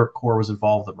Army Air Corps was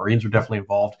involved, the Marines were definitely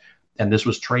involved. And this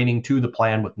was training to the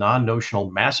plan with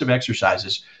non-notional massive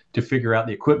exercises to figure out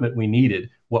the equipment we needed,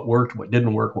 what worked, what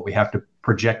didn't work, what we have to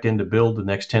project in to build the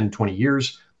next 10, 20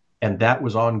 years. And that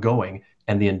was ongoing.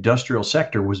 And the industrial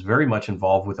sector was very much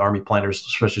involved with Army planners,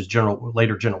 such as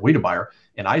later General Wiedemeyer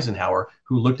and Eisenhower,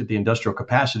 who looked at the industrial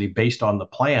capacity based on the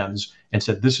plans and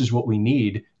said, this is what we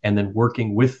need. And then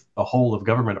working with a whole of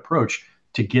government approach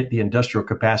to get the industrial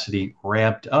capacity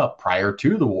ramped up prior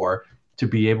to the war, to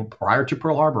be able, prior to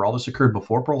Pearl Harbor, all this occurred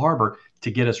before Pearl Harbor,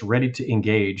 to get us ready to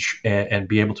engage and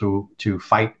be able to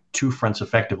fight two fronts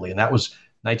effectively. And that was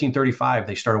 1935.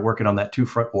 They started working on that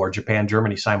two-front war, Japan,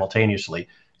 Germany simultaneously,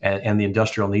 and the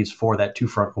industrial needs for that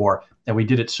two-front war. And we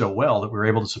did it so well that we were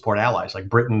able to support allies like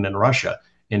Britain and Russia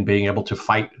in being able to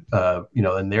fight,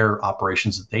 in their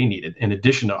operations that they needed. In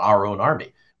addition to our own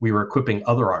army, we were equipping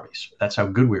other armies. That's how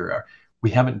good we were.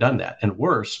 We haven't done that. And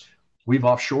worse, we've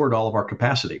offshored all of our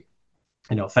capacity,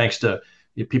 thanks to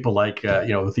people like,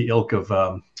 with the ilk of,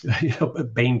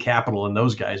 Bain Capital and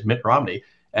those guys, Mitt Romney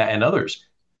and others.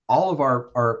 All of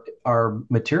our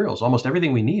materials, almost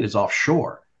everything we need is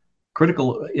offshore.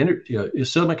 Critical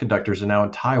semiconductors are now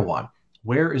in Taiwan.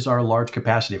 Where is our large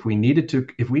capacity? If we needed to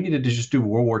just do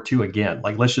World War II again,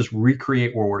 like let's just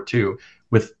recreate World War II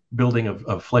with building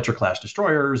of Fletcher class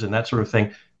destroyers and that sort of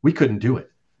thing, we couldn't do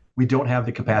it. We don't have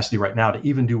the capacity right now to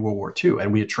even do World War II,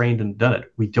 and we had trained and done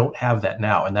it. We don't have that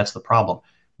now, and that's the problem.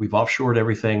 We've offshored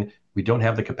everything. We don't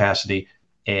have the capacity,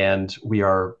 and we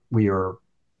are.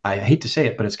 I hate to say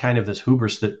it, but it's kind of this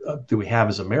hubris that we have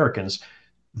as Americans,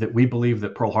 that we believe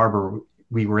that Pearl Harbor,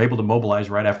 we were able to mobilize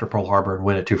right after Pearl Harbor and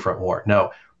win a two-front war.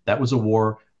 No, that was a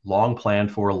war long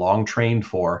planned for, long trained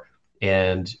for.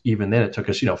 And even then it took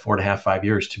us, 4.5, 5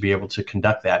 years to be able to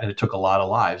conduct that. And it took a lot of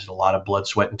lives and a lot of blood,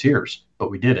 sweat, and tears,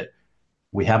 but we did it.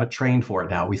 We haven't trained for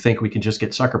it now. We think we can just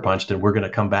get sucker punched and we're going to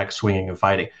come back swinging and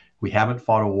fighting. We haven't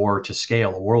fought a war to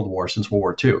scale, a world war, since World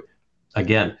War II.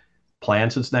 Again,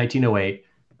 planned since 1908,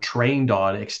 trained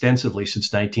on extensively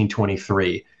since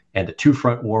 1923. And the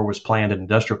two-front war was planned at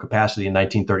industrial capacity in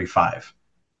 1935.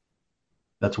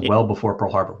 That's well before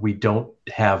Pearl Harbor. We don't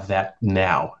have that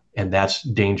now. And that's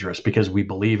dangerous because we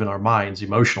believe in our minds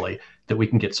emotionally that we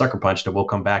can get sucker punched and we'll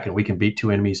come back and we can beat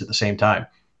two enemies at the same time.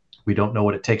 We don't know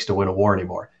what it takes to win a war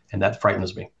anymore. And that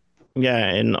frightens me. Yeah.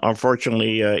 And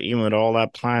unfortunately, even with all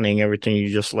that planning, everything you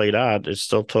just laid out, it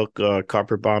still took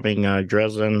copper bombing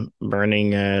Dresden,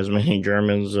 burning as many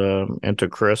Germans into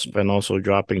crisp, and also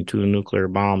dropping 2 nuclear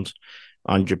bombs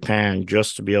on Japan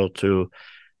just to be able to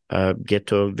get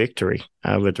to a victory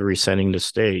with resetting the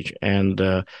stage. And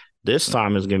this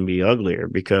time is going to be uglier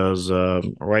because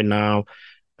right now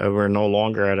we're no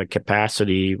longer at a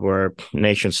capacity where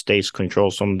nation states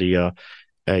control some of the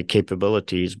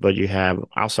capabilities, but you have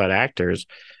outside actors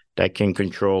that can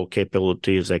control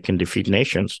capabilities that can defeat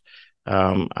nations.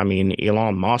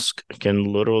 Elon Musk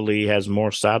has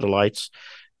more satellites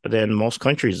than most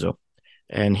countries do,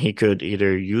 and he could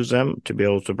either use them to be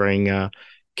able to bring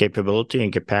capability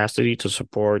and capacity to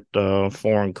support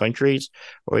foreign countries,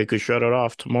 or he could shut it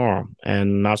off tomorrow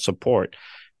and not support.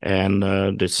 And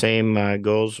the same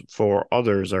goes for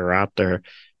others that are out there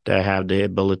that have the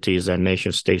abilities that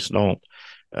nation states don't,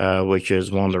 which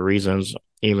is one of the reasons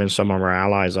even some of our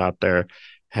allies out there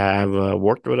have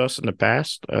worked with us in the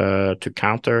past to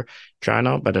counter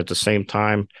China. But at the same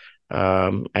time,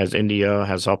 as India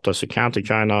has helped us to counter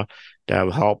China, they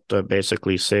have helped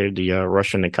basically save the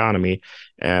Russian economy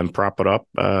and prop it up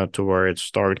to where it's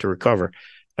starting to recover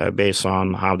based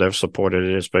on how they've supported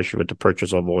it, especially with the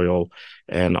purchase of oil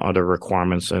and other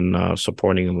requirements and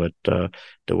supporting with the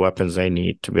weapons they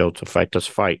need to be able to fight this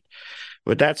fight.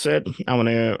 With that said, I want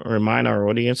to remind our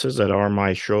audiences that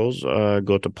my shows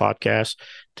go to podcasts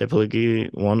typically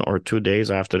 1 or 2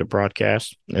 days after the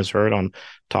broadcast is heard on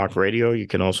Talk Radio. You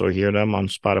can also hear them on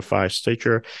Spotify,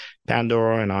 Stitcher,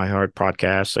 Pandora, and iHeart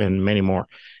Podcasts, and many more.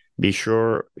 Be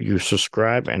sure you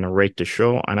subscribe and rate the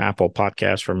show on Apple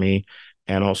Podcasts for me,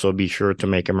 and also be sure to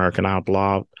make American Out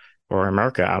Loud or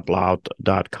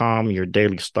AmericaOutloud.com your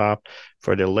daily stop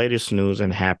for the latest news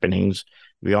and happenings.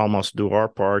 We all must do our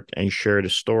part and share the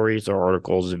stories, the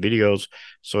articles, the videos,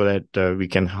 so that we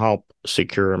can help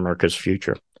secure America's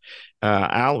future.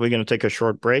 Al, we're going to take a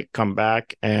short break, come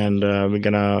back, and we're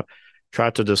going to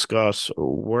try to discuss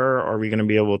where are we going to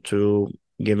be able to,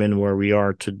 given where we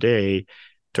are today,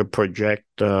 to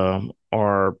project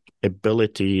our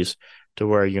abilities to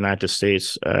where United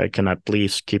States can at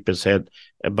least keep its head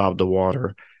above the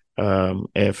water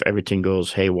if everything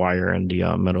goes haywire in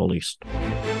the Middle East.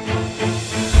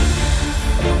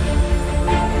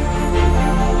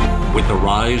 With the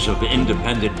rise of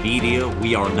independent media,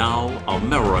 we are now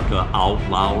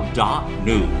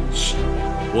AmericaOutloud.news.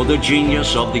 For the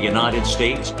genius of the United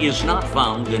States is not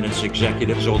found in its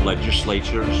executives or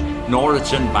legislatures, nor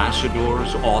its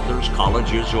ambassadors, authors,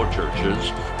 colleges, or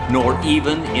churches, nor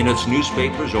even in its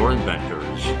newspapers or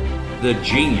inventors. The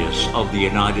genius of the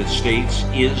United States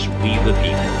is we the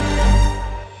people.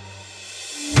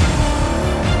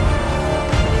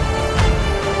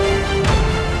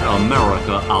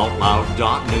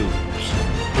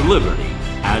 AmericaOutloud.news. Liberty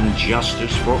and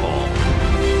justice for all.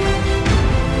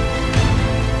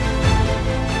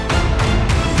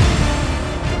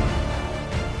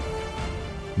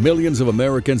 Millions of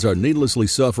Americans are needlessly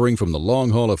suffering from the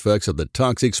long-haul effects of the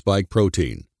toxic spike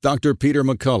protein. Dr. Peter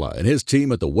McCullough and his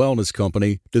team at the Wellness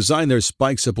Company designed their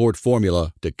spike support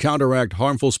formula to counteract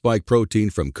harmful spike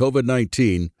protein from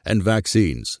COVID-19 and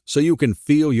vaccines so you can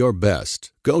feel your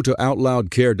best. Go to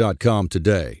OutLoudCare.com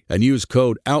today and use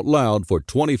code OUTLOUD for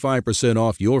 25%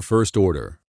 off your first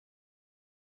order.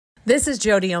 This is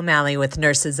Jody O'Malley with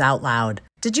Nurses Out Loud.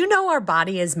 Did you know our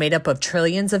body is made up of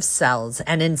trillions of cells,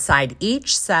 and inside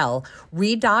each cell,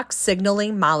 redox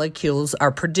signaling molecules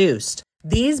are produced?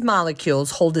 These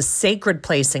molecules hold a sacred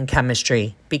place in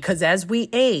chemistry because as we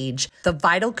age, the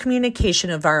vital communication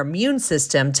of our immune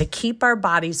system to keep our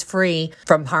bodies free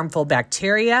from harmful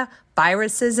bacteria,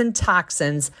 viruses, and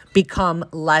toxins become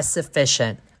less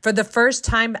efficient. For the first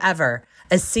time ever,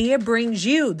 ASEA brings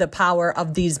you the power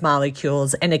of these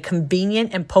molecules in a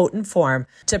convenient and potent form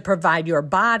to provide your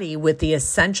body with the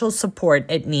essential support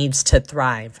it needs to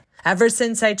thrive. Ever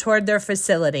since I toured their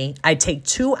facility, I take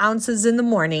 2 ounces in the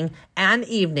morning and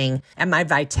evening, and my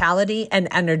vitality and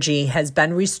energy has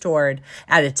been restored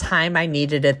at a time I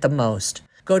needed it the most.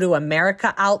 Go to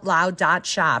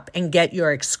AmericaOutloud.shop and get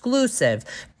your exclusive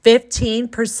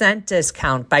 15%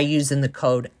 discount by using the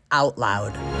code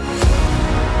OUTLOUD.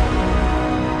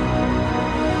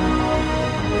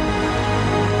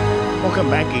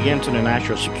 Welcome back again to the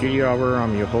National Security Hour.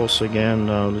 I'm your host again,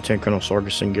 Lieutenant Colonel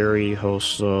Sargis Sangari,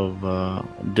 host of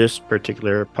this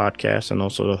particular podcast and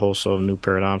also the host of New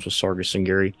Paradigms with Sargis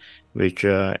Sangari, which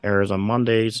airs on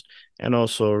Mondays and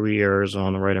also re-airs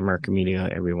on the Right American Media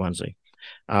every Wednesday.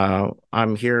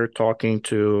 I'm here talking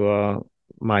to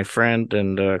my friend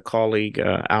and colleague,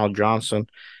 Al Johnson.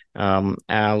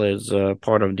 Al is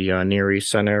part of the NEC-SE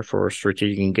Center for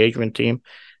Strategic Engagement team,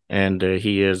 and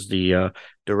he is the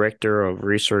Director of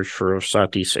Research for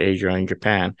Southeast Asia and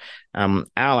Japan. Al,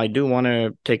 I do want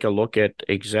to take a look at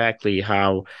exactly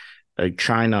how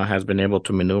China has been able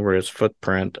to maneuver its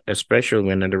footprint, especially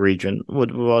in the region.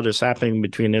 With what is happening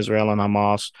between Israel and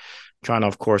Hamas, China,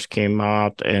 of course, came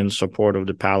out in support of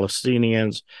the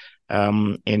Palestinians.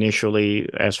 Initially,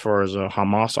 as far as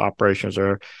Hamas operations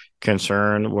are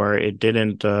concerned, where it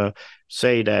didn't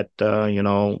say that,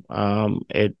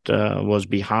 it was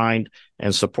behind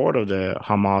and support of the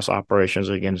Hamas operations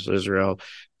against Israel,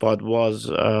 but was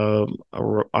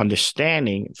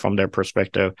understanding from their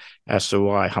perspective as to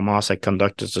why Hamas had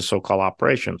conducted the so-called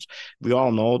operations. We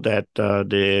all know that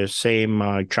the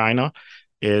same China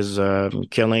is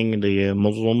killing the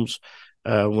Muslims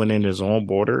within its own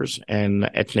borders and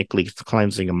ethnically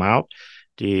cleansing them out.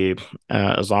 The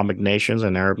Islamic nations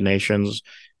and Arab nations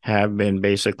have been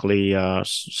basically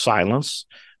silenced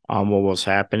on what was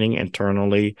happening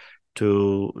internally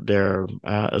to their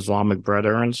Islamic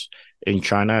brethren in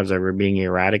China as they were being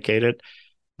eradicated.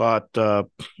 But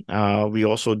we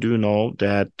also do know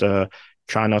that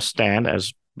China's stand,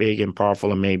 as big and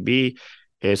powerful it may be,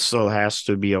 it still has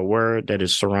to be aware that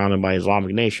it's surrounded by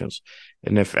Islamic nations.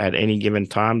 And if at any given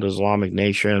time the Islamic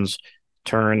nations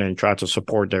turn and try to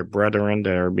support their brethren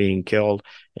that are being killed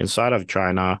inside of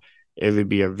China, it would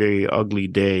be a very ugly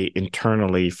day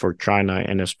internally for China,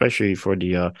 and especially for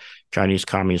the Chinese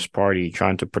Communist Party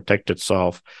trying to protect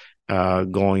itself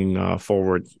going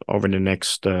forward over the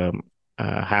next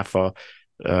half a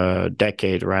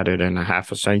decade rather than a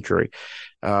half a century.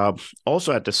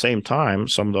 Also, at the same time,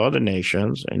 some of the other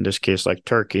nations, in this case like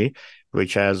Turkey,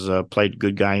 which has played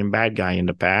good guy and bad guy in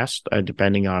the past,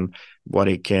 depending on what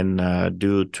it can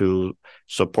do to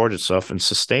support itself and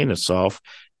sustain itself,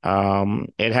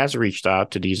 it has reached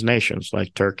out to these nations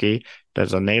like Turkey,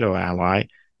 that's a NATO ally,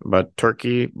 but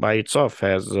Turkey by itself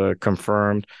has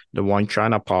confirmed the One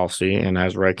China policy and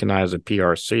has recognized the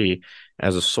PRC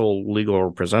as a sole legal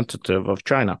representative of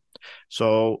China.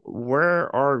 So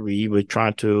where are we with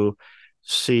trying to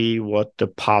see what the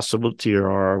possibility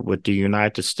are with the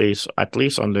United States, at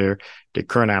least under the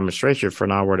current administration for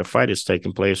now where the fight is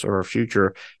taking place, or a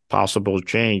future possible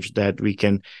change that we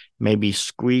can maybe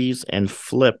squeeze and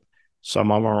flip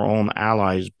some of our own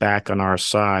allies back on our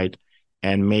side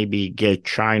and maybe get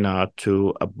China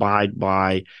to abide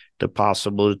by the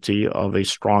possibility of a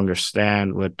stronger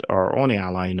stand with our only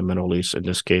ally in the Middle East, in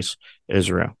this case,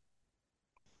 Israel?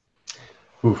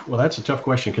 Oof, well, that's a tough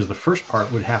question, because the first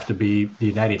part would have to be the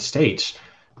United States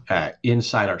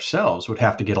inside ourselves would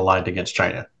have to get aligned against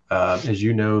China. As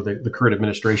you know, the current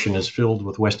administration is filled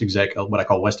with West Exec, what I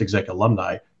call West Exec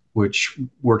alumni, which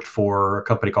worked for a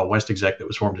company called West Exec that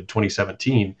was formed in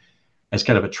 2017 as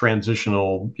kind of a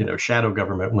transitional, shadow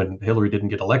government when Hillary didn't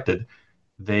get elected.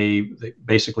 They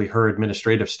basically, her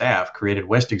administrative staff created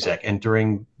West Exec, and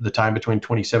during the time between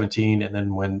 2017 and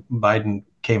then when Biden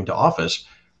came to office,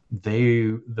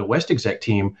 the West Exec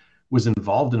team was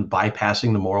involved in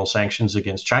bypassing the moral sanctions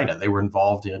against China. They were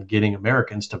involved in getting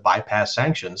Americans to bypass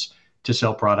sanctions to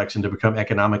sell products and to become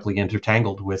economically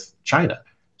intertangled with China.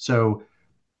 So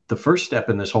the first step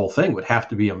in this whole thing would have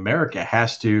to be America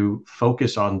has to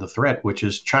focus on the threat, which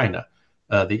is China,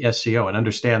 the SCO, and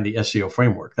understand the SCO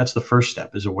framework. That's the first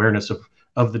step, is awareness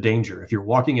of the danger. If you're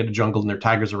walking in a jungle and there are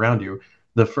tigers around you,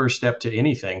 the first step to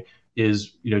anything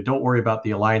is, don't worry about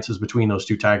the alliances between those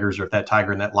two tigers, or if that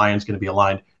tiger and that lion is going to be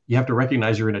aligned. You have to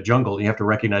recognize you're in a jungle, and you have to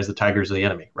recognize the tigers are the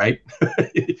enemy, right?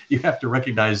 You have to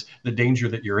recognize the danger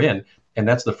that you're in. And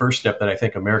that's the first step that I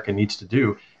think America needs to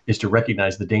do, is to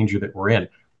recognize the danger that we're in.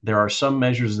 There are some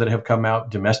measures that have come out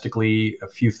domestically, a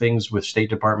few things with State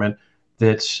Department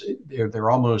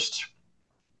they're almost,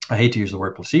 I hate to use the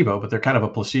word placebo, but they're kind of a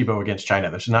placebo against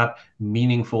China. There's not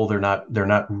meaningful, they're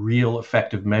not real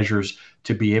effective measures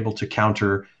to be able to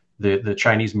counter the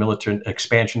Chinese militant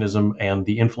expansionism and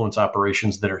the influence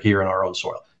operations that are here in our own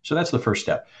soil. So that's the first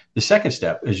step. The second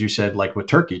step, as you said, like with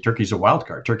Turkey's a wild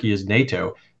card. Turkey is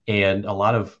NATO, and a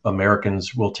lot of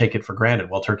Americans will take it for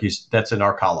granted. Well, that's in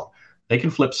our column. They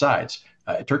can flip sides.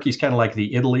 Turkey's kind of like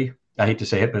the Italy. I hate to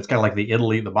say it, but it's kind of like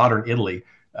the modern Italy,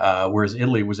 whereas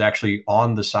Italy was actually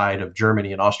on the side of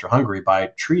Germany and Austria-Hungary by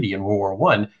treaty in World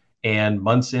War I. And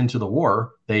months into the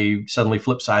war, they suddenly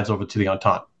flip sides over to the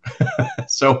Entente.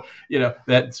 So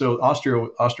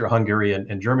Austria-Hungary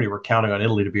and Germany were counting on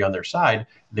Italy to be on their side.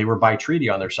 They were by treaty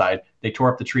on their side. They tore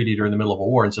up the treaty during the middle of a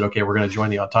war and said, okay, we're going to join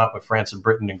the Entente with France and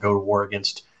Britain and go to war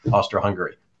against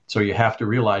Austria-Hungary. So you have to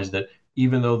realize that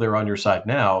even though they're on your side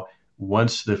now,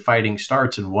 once the fighting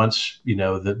starts and once,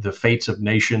 the fates of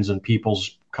nations and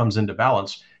peoples comes into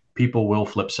balance, people will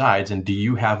flip sides. And do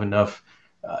you have enough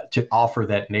to offer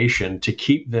that nation to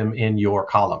keep them in your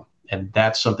column? And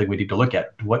that's something we need to look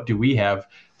at. What do we have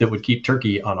that would keep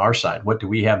Turkey on our side? What do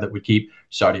we have that would keep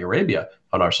Saudi Arabia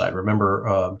on our side?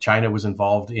 Remember, China was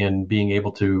involved in being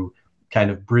able to kind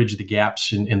of bridge the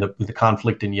gaps in the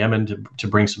conflict in Yemen to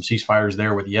bring some ceasefires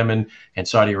there with Yemen and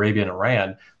Saudi Arabia and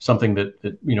Iran, something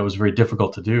that was very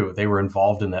difficult to do. They were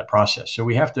involved in that process. So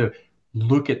we have to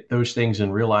look at those things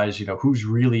and realize, who's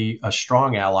really a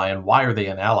strong ally and why are they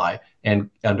an ally? And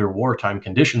under wartime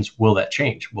conditions, will that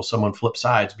change? Will someone flip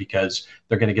sides because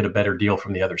they're going to get a better deal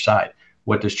from the other side?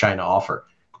 What does China offer?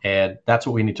 And that's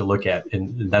what we need to look at.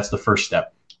 And that's the first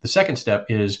step. The second step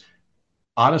is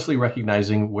honestly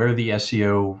recognizing what the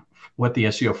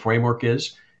SCO framework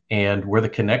is and where the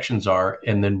connections are,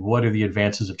 and then what are the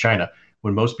advances of China.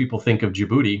 When most people think of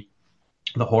Djibouti,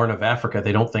 the Horn of Africa,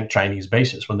 they don't think Chinese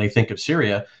bases. When they think of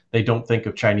Syria, they don't think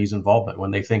of Chinese involvement.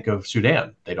 When they think of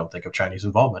Sudan, they don't think of Chinese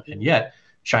involvement. And yet,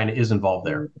 China is involved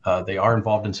there. They are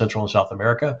involved in Central and South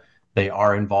America. They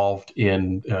are involved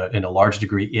in a large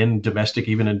degree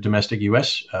even in domestic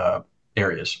U.S.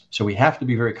 Areas. So we have to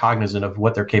be very cognizant of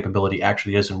what their capability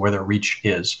actually is and where their reach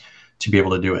is to be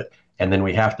able to do it. And then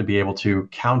we have to be able to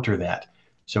counter that.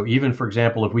 So even, for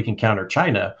example, if we can counter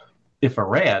China, if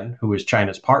Iran, who is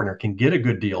China's partner, can get a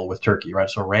good deal with Turkey, right?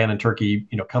 So Iran and Turkey,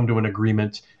 come to an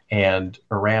agreement, and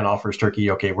Iran offers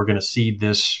Turkey, okay, we're going to cede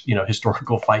this,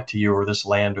 historical fight to you, or this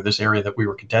land or this area that we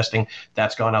were contesting.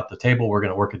 That's gone off the table. We're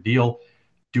going to work a deal.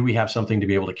 Do we have something to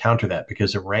be able to counter that?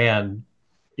 Because Iran,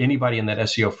 anybody in that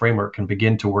SCO framework can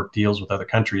begin to work deals with other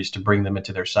countries to bring them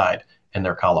into their side and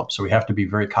their column. So we have to be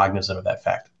very cognizant of that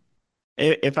fact.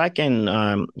 If I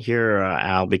can hear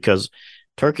Al, because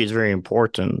Turkey is very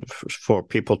important for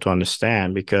people to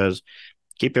understand, because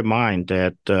keep in mind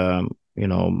that,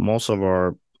 most of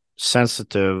our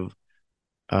sensitive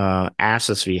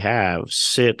assets we have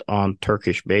sit on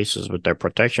Turkish bases with their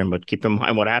protection. But keep in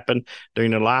mind what happened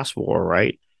during the last war,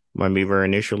 right? When we were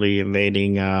initially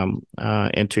invading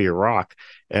into Iraq,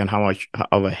 and how much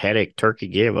of a headache Turkey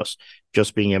gave us,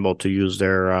 just being able to use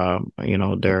their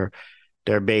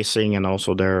basing and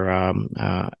also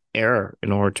their air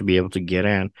in order to be able to get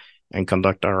in and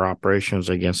conduct our operations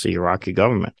against the Iraqi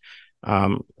government.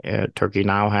 Turkey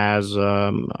now has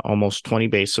almost 20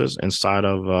 bases inside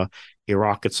of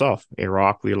Iraq itself.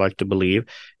 Iraq, we like to believe,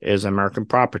 is American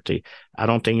property. I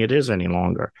don't think it is any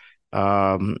longer.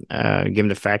 Given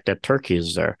the fact that Turkey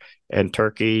is there, and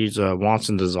Turkey's wants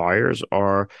and desires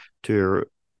are to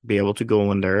be able to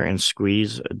go in there and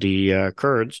squeeze the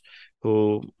Kurds,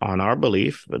 who, on our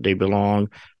belief, they belong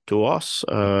to us,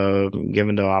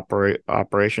 given the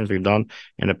operations we've done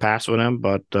in the past with them.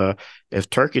 But if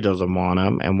Turkey doesn't want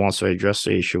them and wants to address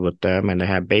the issue with them, and they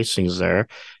have basings there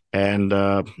and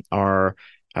are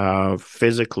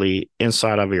physically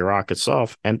inside of Iraq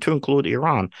itself, and to include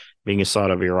Iran being inside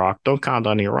of Iraq, don't count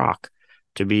on Iraq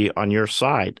to be on your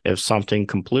side if something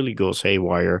completely goes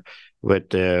haywire with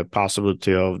the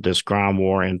possibility of this ground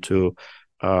war into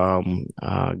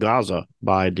Gaza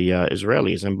by the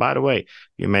Israelis. And by the way,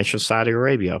 you mentioned Saudi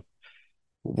Arabia.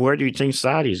 Where do you think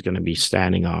Saudi is going to be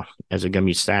standing on? Is it going to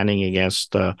be standing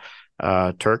against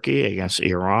Turkey, against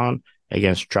Iran,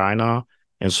 against China,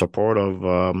 in support of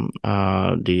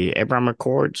the Abraham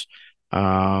Accords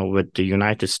with the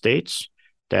United States,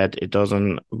 that it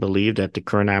doesn't believe that the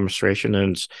current administration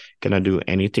is going to do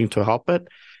anything to help it?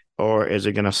 Or is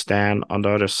it going to stand on the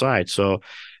other side? So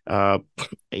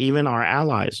even our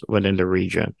allies within the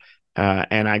region,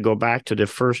 and I go back to the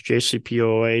first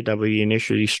JCPOA that we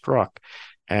initially struck,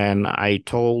 and I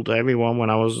told everyone when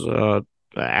I was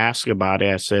asked about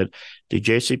it, I said, the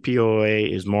JCPOA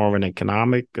is more of an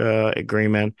economic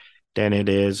agreement than it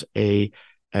is a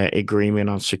agreement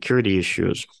on security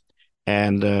issues.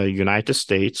 And the United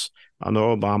States, under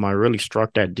Obama, really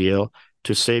struck that deal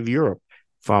to save Europe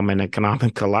from an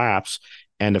economic collapse,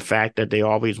 and the fact that they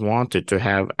always wanted to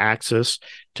have access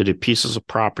to the pieces of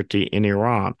property in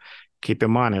Iran. Keep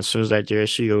in mind, as soon as that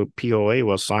JCPOA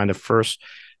was signed, the first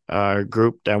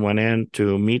group that went in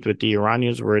to meet with the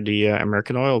Iranians were the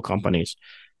American oil companies,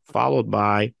 followed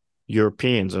by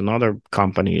Europeans and other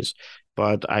companies.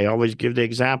 But I always give the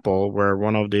example where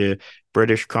one of the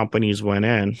British companies went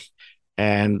in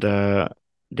and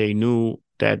they knew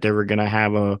that they were going to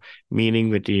have a meeting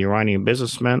with the Iranian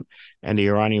businessmen, and the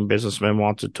Iranian businessmen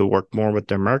wanted to work more with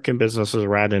the American businesses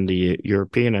rather than the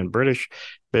European and British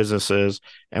businesses.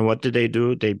 And what did they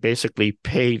do? They basically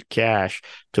paid cash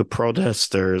to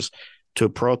protesters to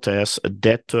protest a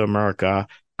debt to America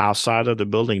outside of the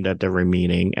building that they were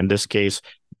meeting. In this case,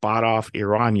 bought off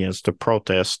Iranians to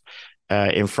protest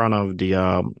in front of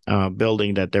the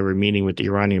building that they were meeting with the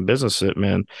Iranian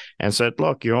businessmen, and said,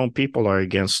 look, your own people are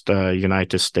against the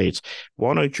United States.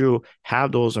 Why don't you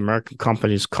have those American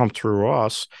companies come through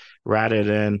us rather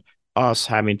than us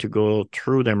having to go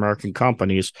through the American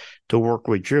companies to work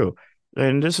with you?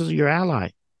 And this is your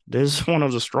ally. This is one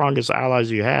of the strongest allies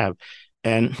you have.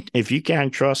 And if you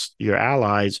can't trust your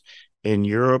allies in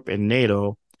Europe and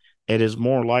NATO, it is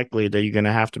more likely that you're going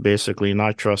to have to basically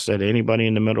not trust that anybody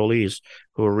in the Middle East,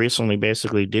 who recently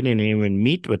basically didn't even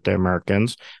meet with the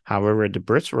Americans. However, the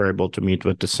Brits were able to meet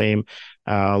with the same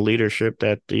leadership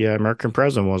that the American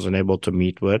president wasn't able to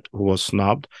meet with, who was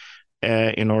snubbed,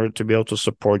 in order to be able to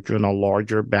support you in a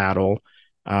larger battle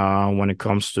when it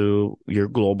comes to your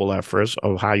global efforts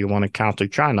of how you want to counter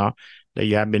China that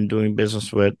you have been doing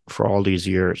business with for all these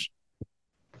years.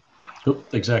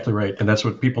 Exactly right. And that's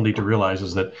what people need to realize,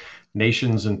 is that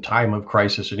nations in time of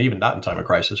crisis, and even not in time of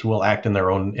crisis, will act in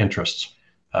their own interests.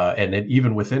 And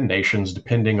even within nations,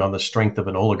 depending on the strength of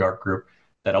an oligarch group,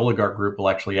 that oligarch group will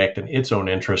actually act in its own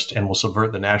interest and will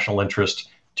subvert the national interest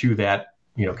to that,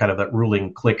 kind of that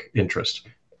ruling clique interest.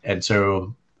 And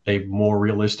so a more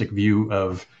realistic view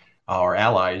of our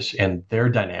allies and their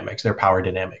dynamics, their power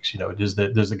dynamics. Does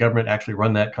the government actually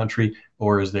run that country,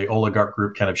 or is the oligarch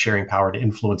group kind of sharing power and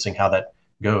influencing how that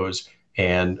goes?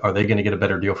 And are they going to get a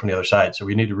better deal from the other side? So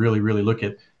we need to really, really look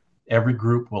at every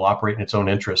group will operate in its own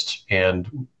interests,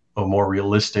 and a more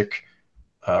realistic,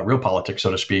 real politics,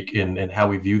 so to speak, in how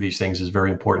we view these things is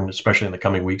very important, especially in the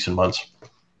coming weeks and months.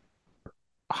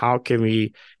 How can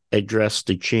we address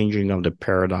the changing of the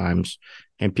paradigms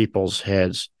in people's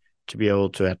heads to be able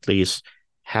to at least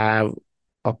have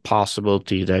a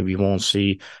possibility that we won't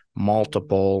see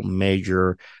multiple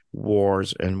major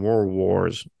wars and world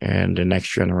wars in the next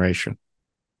generation?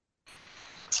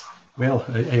 Well,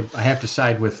 I have to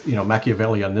side with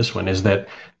Machiavelli on this one, is that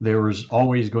there is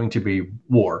always going to be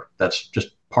war. That's just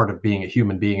part of being a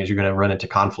human being, is you're going to run into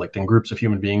conflict, and groups of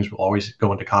human beings will always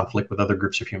go into conflict with other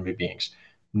groups of human beings.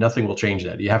 Nothing will change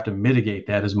that. You have to mitigate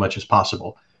that as much as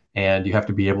possible. And you have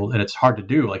to be able, and it's hard to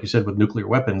do, like you said, with nuclear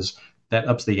weapons, that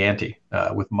ups the ante.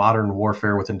 With modern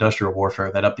warfare, with industrial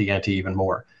warfare, that up the ante even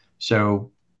more.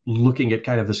 So looking at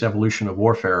kind of this evolution of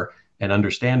warfare and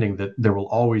understanding that there will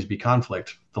always be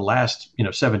conflict, the last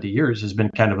 70 years has been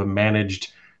kind of a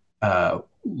managed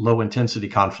low intensity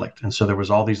conflict. And so there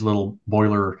was all these little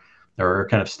boiler or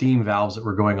kind of steam valves that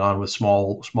were going on with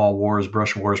small wars,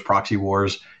 brush wars, proxy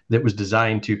wars, that was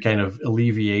designed to kind of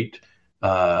alleviate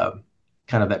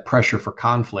kind of that pressure for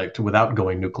conflict without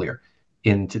going nuclear.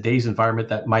 In today's environment,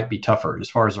 that might be tougher. As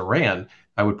far as Iran,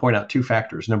 I would point out two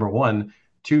factors. Number one,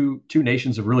 two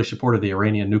nations have really supported the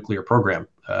Iranian nuclear program.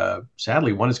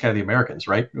 Sadly, one is kind of the Americans,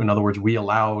 right? In other words, we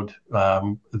allowed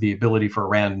the ability for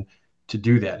Iran to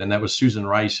do that. And that was Susan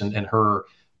Rice and her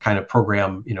kind of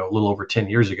program, a little over 10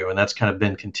 years ago. And that's kind of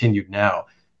been continued now,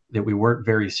 that we weren't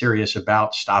very serious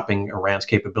about stopping Iran's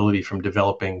capability from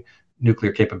developing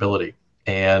nuclear capability.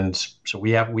 And so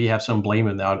we have some blame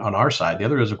in that on our side. The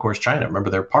other is, of course, China. Remember,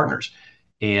 they're partners.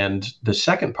 And the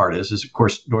second part is of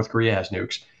course, North Korea has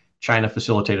nukes. China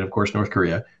facilitated, of course, North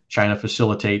Korea. China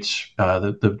facilitates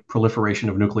the proliferation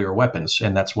of nuclear weapons.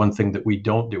 And that's one thing that we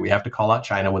don't do. We have to call out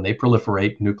China when they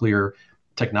proliferate nuclear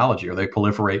technology or they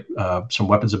proliferate some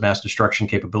weapons of mass destruction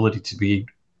capability to be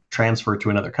transferred to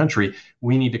another country.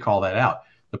 We need to call that out.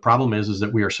 The problem is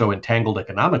that we are so entangled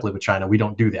economically with China, we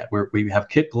don't do that. We have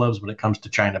kid gloves when it comes to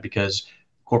China because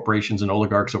corporations and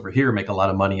oligarchs over here make a lot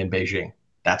of money in Beijing.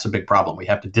 That's a big problem. We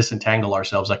have to disentangle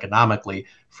ourselves economically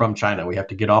from China. We have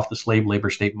to get off the slave labor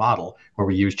state model where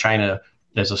we use China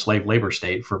as a slave labor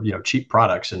state for cheap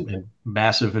products and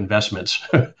massive investments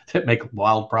that make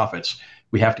wild profits.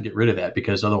 We have to get rid of that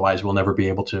because otherwise we'll never be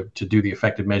able to do the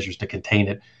effective measures to contain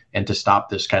it and to stop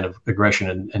this kind of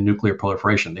aggression and nuclear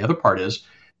proliferation. The other part is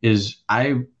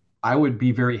I would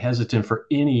be very hesitant for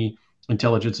any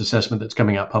intelligence assessment that's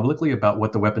coming out publicly about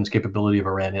what the weapons capability of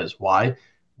Iran is. Why?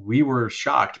 We were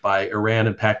shocked by Iran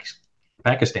and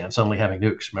Pakistan suddenly having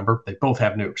nukes. Remember, they both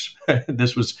have nukes.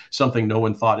 This was something no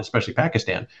one thought, especially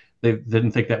Pakistan. They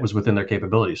didn't think that was within their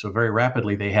capability. So very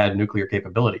rapidly, they had nuclear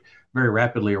capability. Very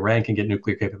rapidly, Iran can get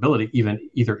nuclear capability,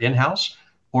 either in-house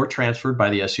or transferred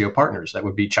by the SCO partners. That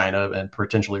would be China and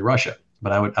potentially Russia.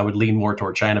 But I would lean more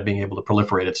toward China being able to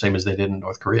proliferate it, same as they did in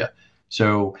North Korea.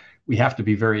 So we have to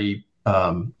be very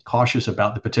cautious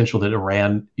about the potential that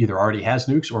Iran either already has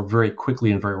nukes or very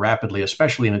quickly and very rapidly,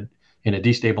 especially in a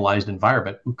destabilized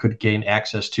environment, could gain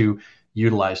access to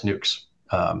utilize nukes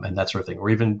and that sort of thing, or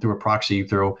even through a proxy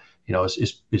through,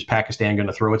 is Pakistan going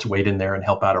to throw its weight in there and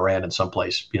help out Iran in some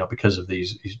place, because of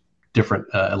these different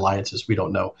alliances? We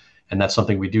don't know. And that's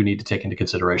something we do need to take into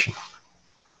consideration.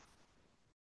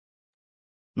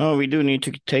 No, we do need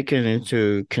to take it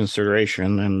into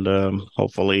consideration, and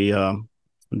hopefully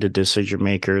the decision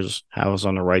makers have us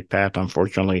on the right path.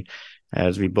 Unfortunately,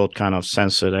 as we both kind of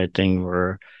sense it, I think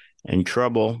we're in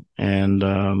trouble, and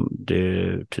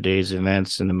today's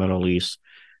events in the Middle East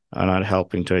are not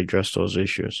helping to address those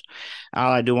issues.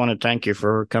 Al, I do want to thank you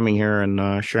for coming here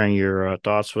and sharing your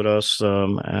thoughts with us.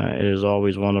 It is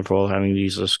always wonderful having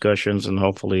these discussions, and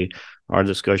hopefully our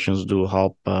discussions do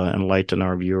help enlighten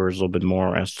our viewers a little bit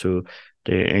more as to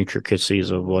the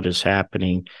intricacies of what is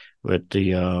happening with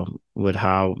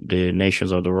how the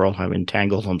nations of the world have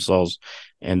entangled themselves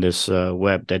in this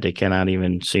web that they cannot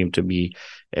even seem to be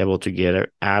able to get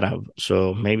out of.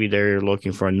 So maybe they're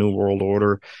looking for a new world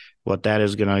order. What that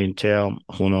is going to entail,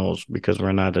 who knows, because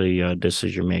we're not the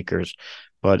decision makers,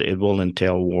 but it will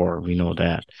entail war. We know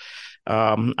that.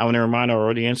 I want to remind our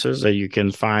audiences that you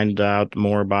can find out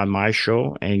more about my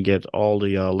show and get all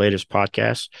the latest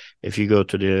podcasts if you go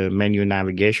to the menu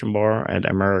navigation bar at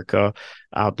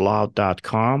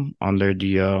americaoutloud.com under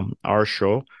the our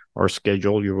show or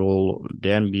schedule. You will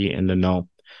then be in the know.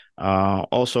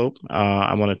 Also,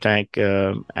 I want to thank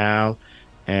Al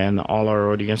and all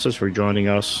our audiences for joining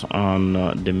us on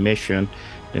the mission.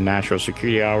 The National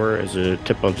Security Hour is a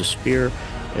tip of the spear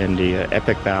in the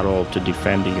epic battle to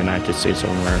defend the United States of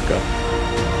America.